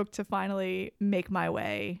 I'm stoked to finally make my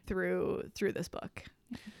way through this book.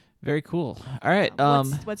 Very cool. All right.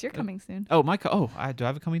 What's your coming soon? Oh, do I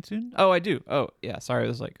have a coming soon? Oh, I do. Oh, yeah. Sorry, I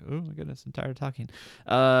was like, oh my goodness, I'm tired of talking.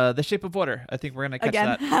 The Shape of Water. I think we're gonna catch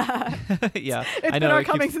Again? that. Yeah, It's been our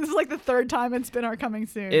coming soon. This is like the third time it's been our coming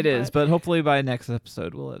soon. It is, but hopefully by next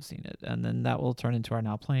episode we'll have seen it, and then that will turn into our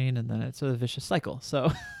now playing, and then it's a vicious cycle.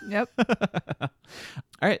 So. Yep. All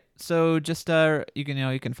right. So just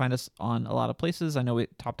you can find us on a lot of places. I know we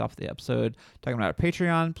topped off the episode talking about our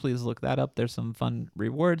Patreon. Please look that up. There's some fun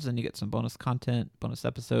rewards, and you get some bonus content, bonus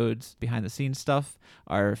episodes, behind the scenes stuff.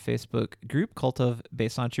 Our Facebook group, Cult of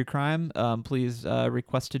Based on True Crime. Please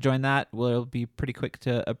request to join that. We'll be pretty quick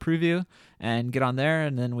to approve you and get on there.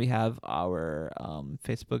 And then we have our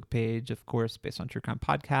Facebook page, of course, Based on True Crime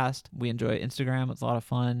Podcast. We enjoy Instagram. It's a lot of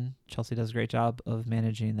fun. Chelsea does a great job of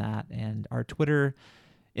managing that. And our Twitter,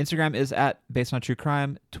 Instagram is at Based on True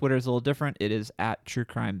Crime. Twitter is a little different. It is at True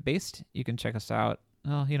Crime Based. You can check us out.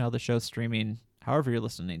 The show's streaming however you're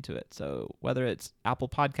listening to it. So whether it's Apple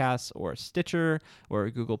Podcasts or Stitcher or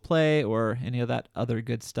Google Play or any of that other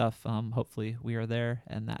good stuff, hopefully we are there,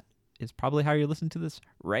 and that is probably how you're listening to this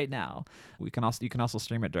right now. You can also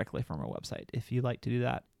stream it directly from our website if you like to do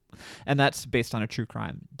that. And that's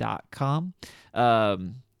basedonatruecrime.com.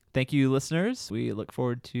 Thank you, listeners. We look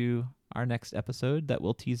forward to our next episode that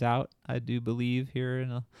we'll tease out, I do believe, here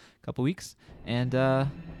in a couple weeks. And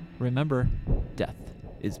remember, death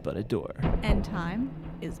is but a door. And time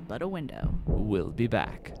is but a window. We'll be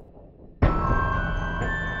back.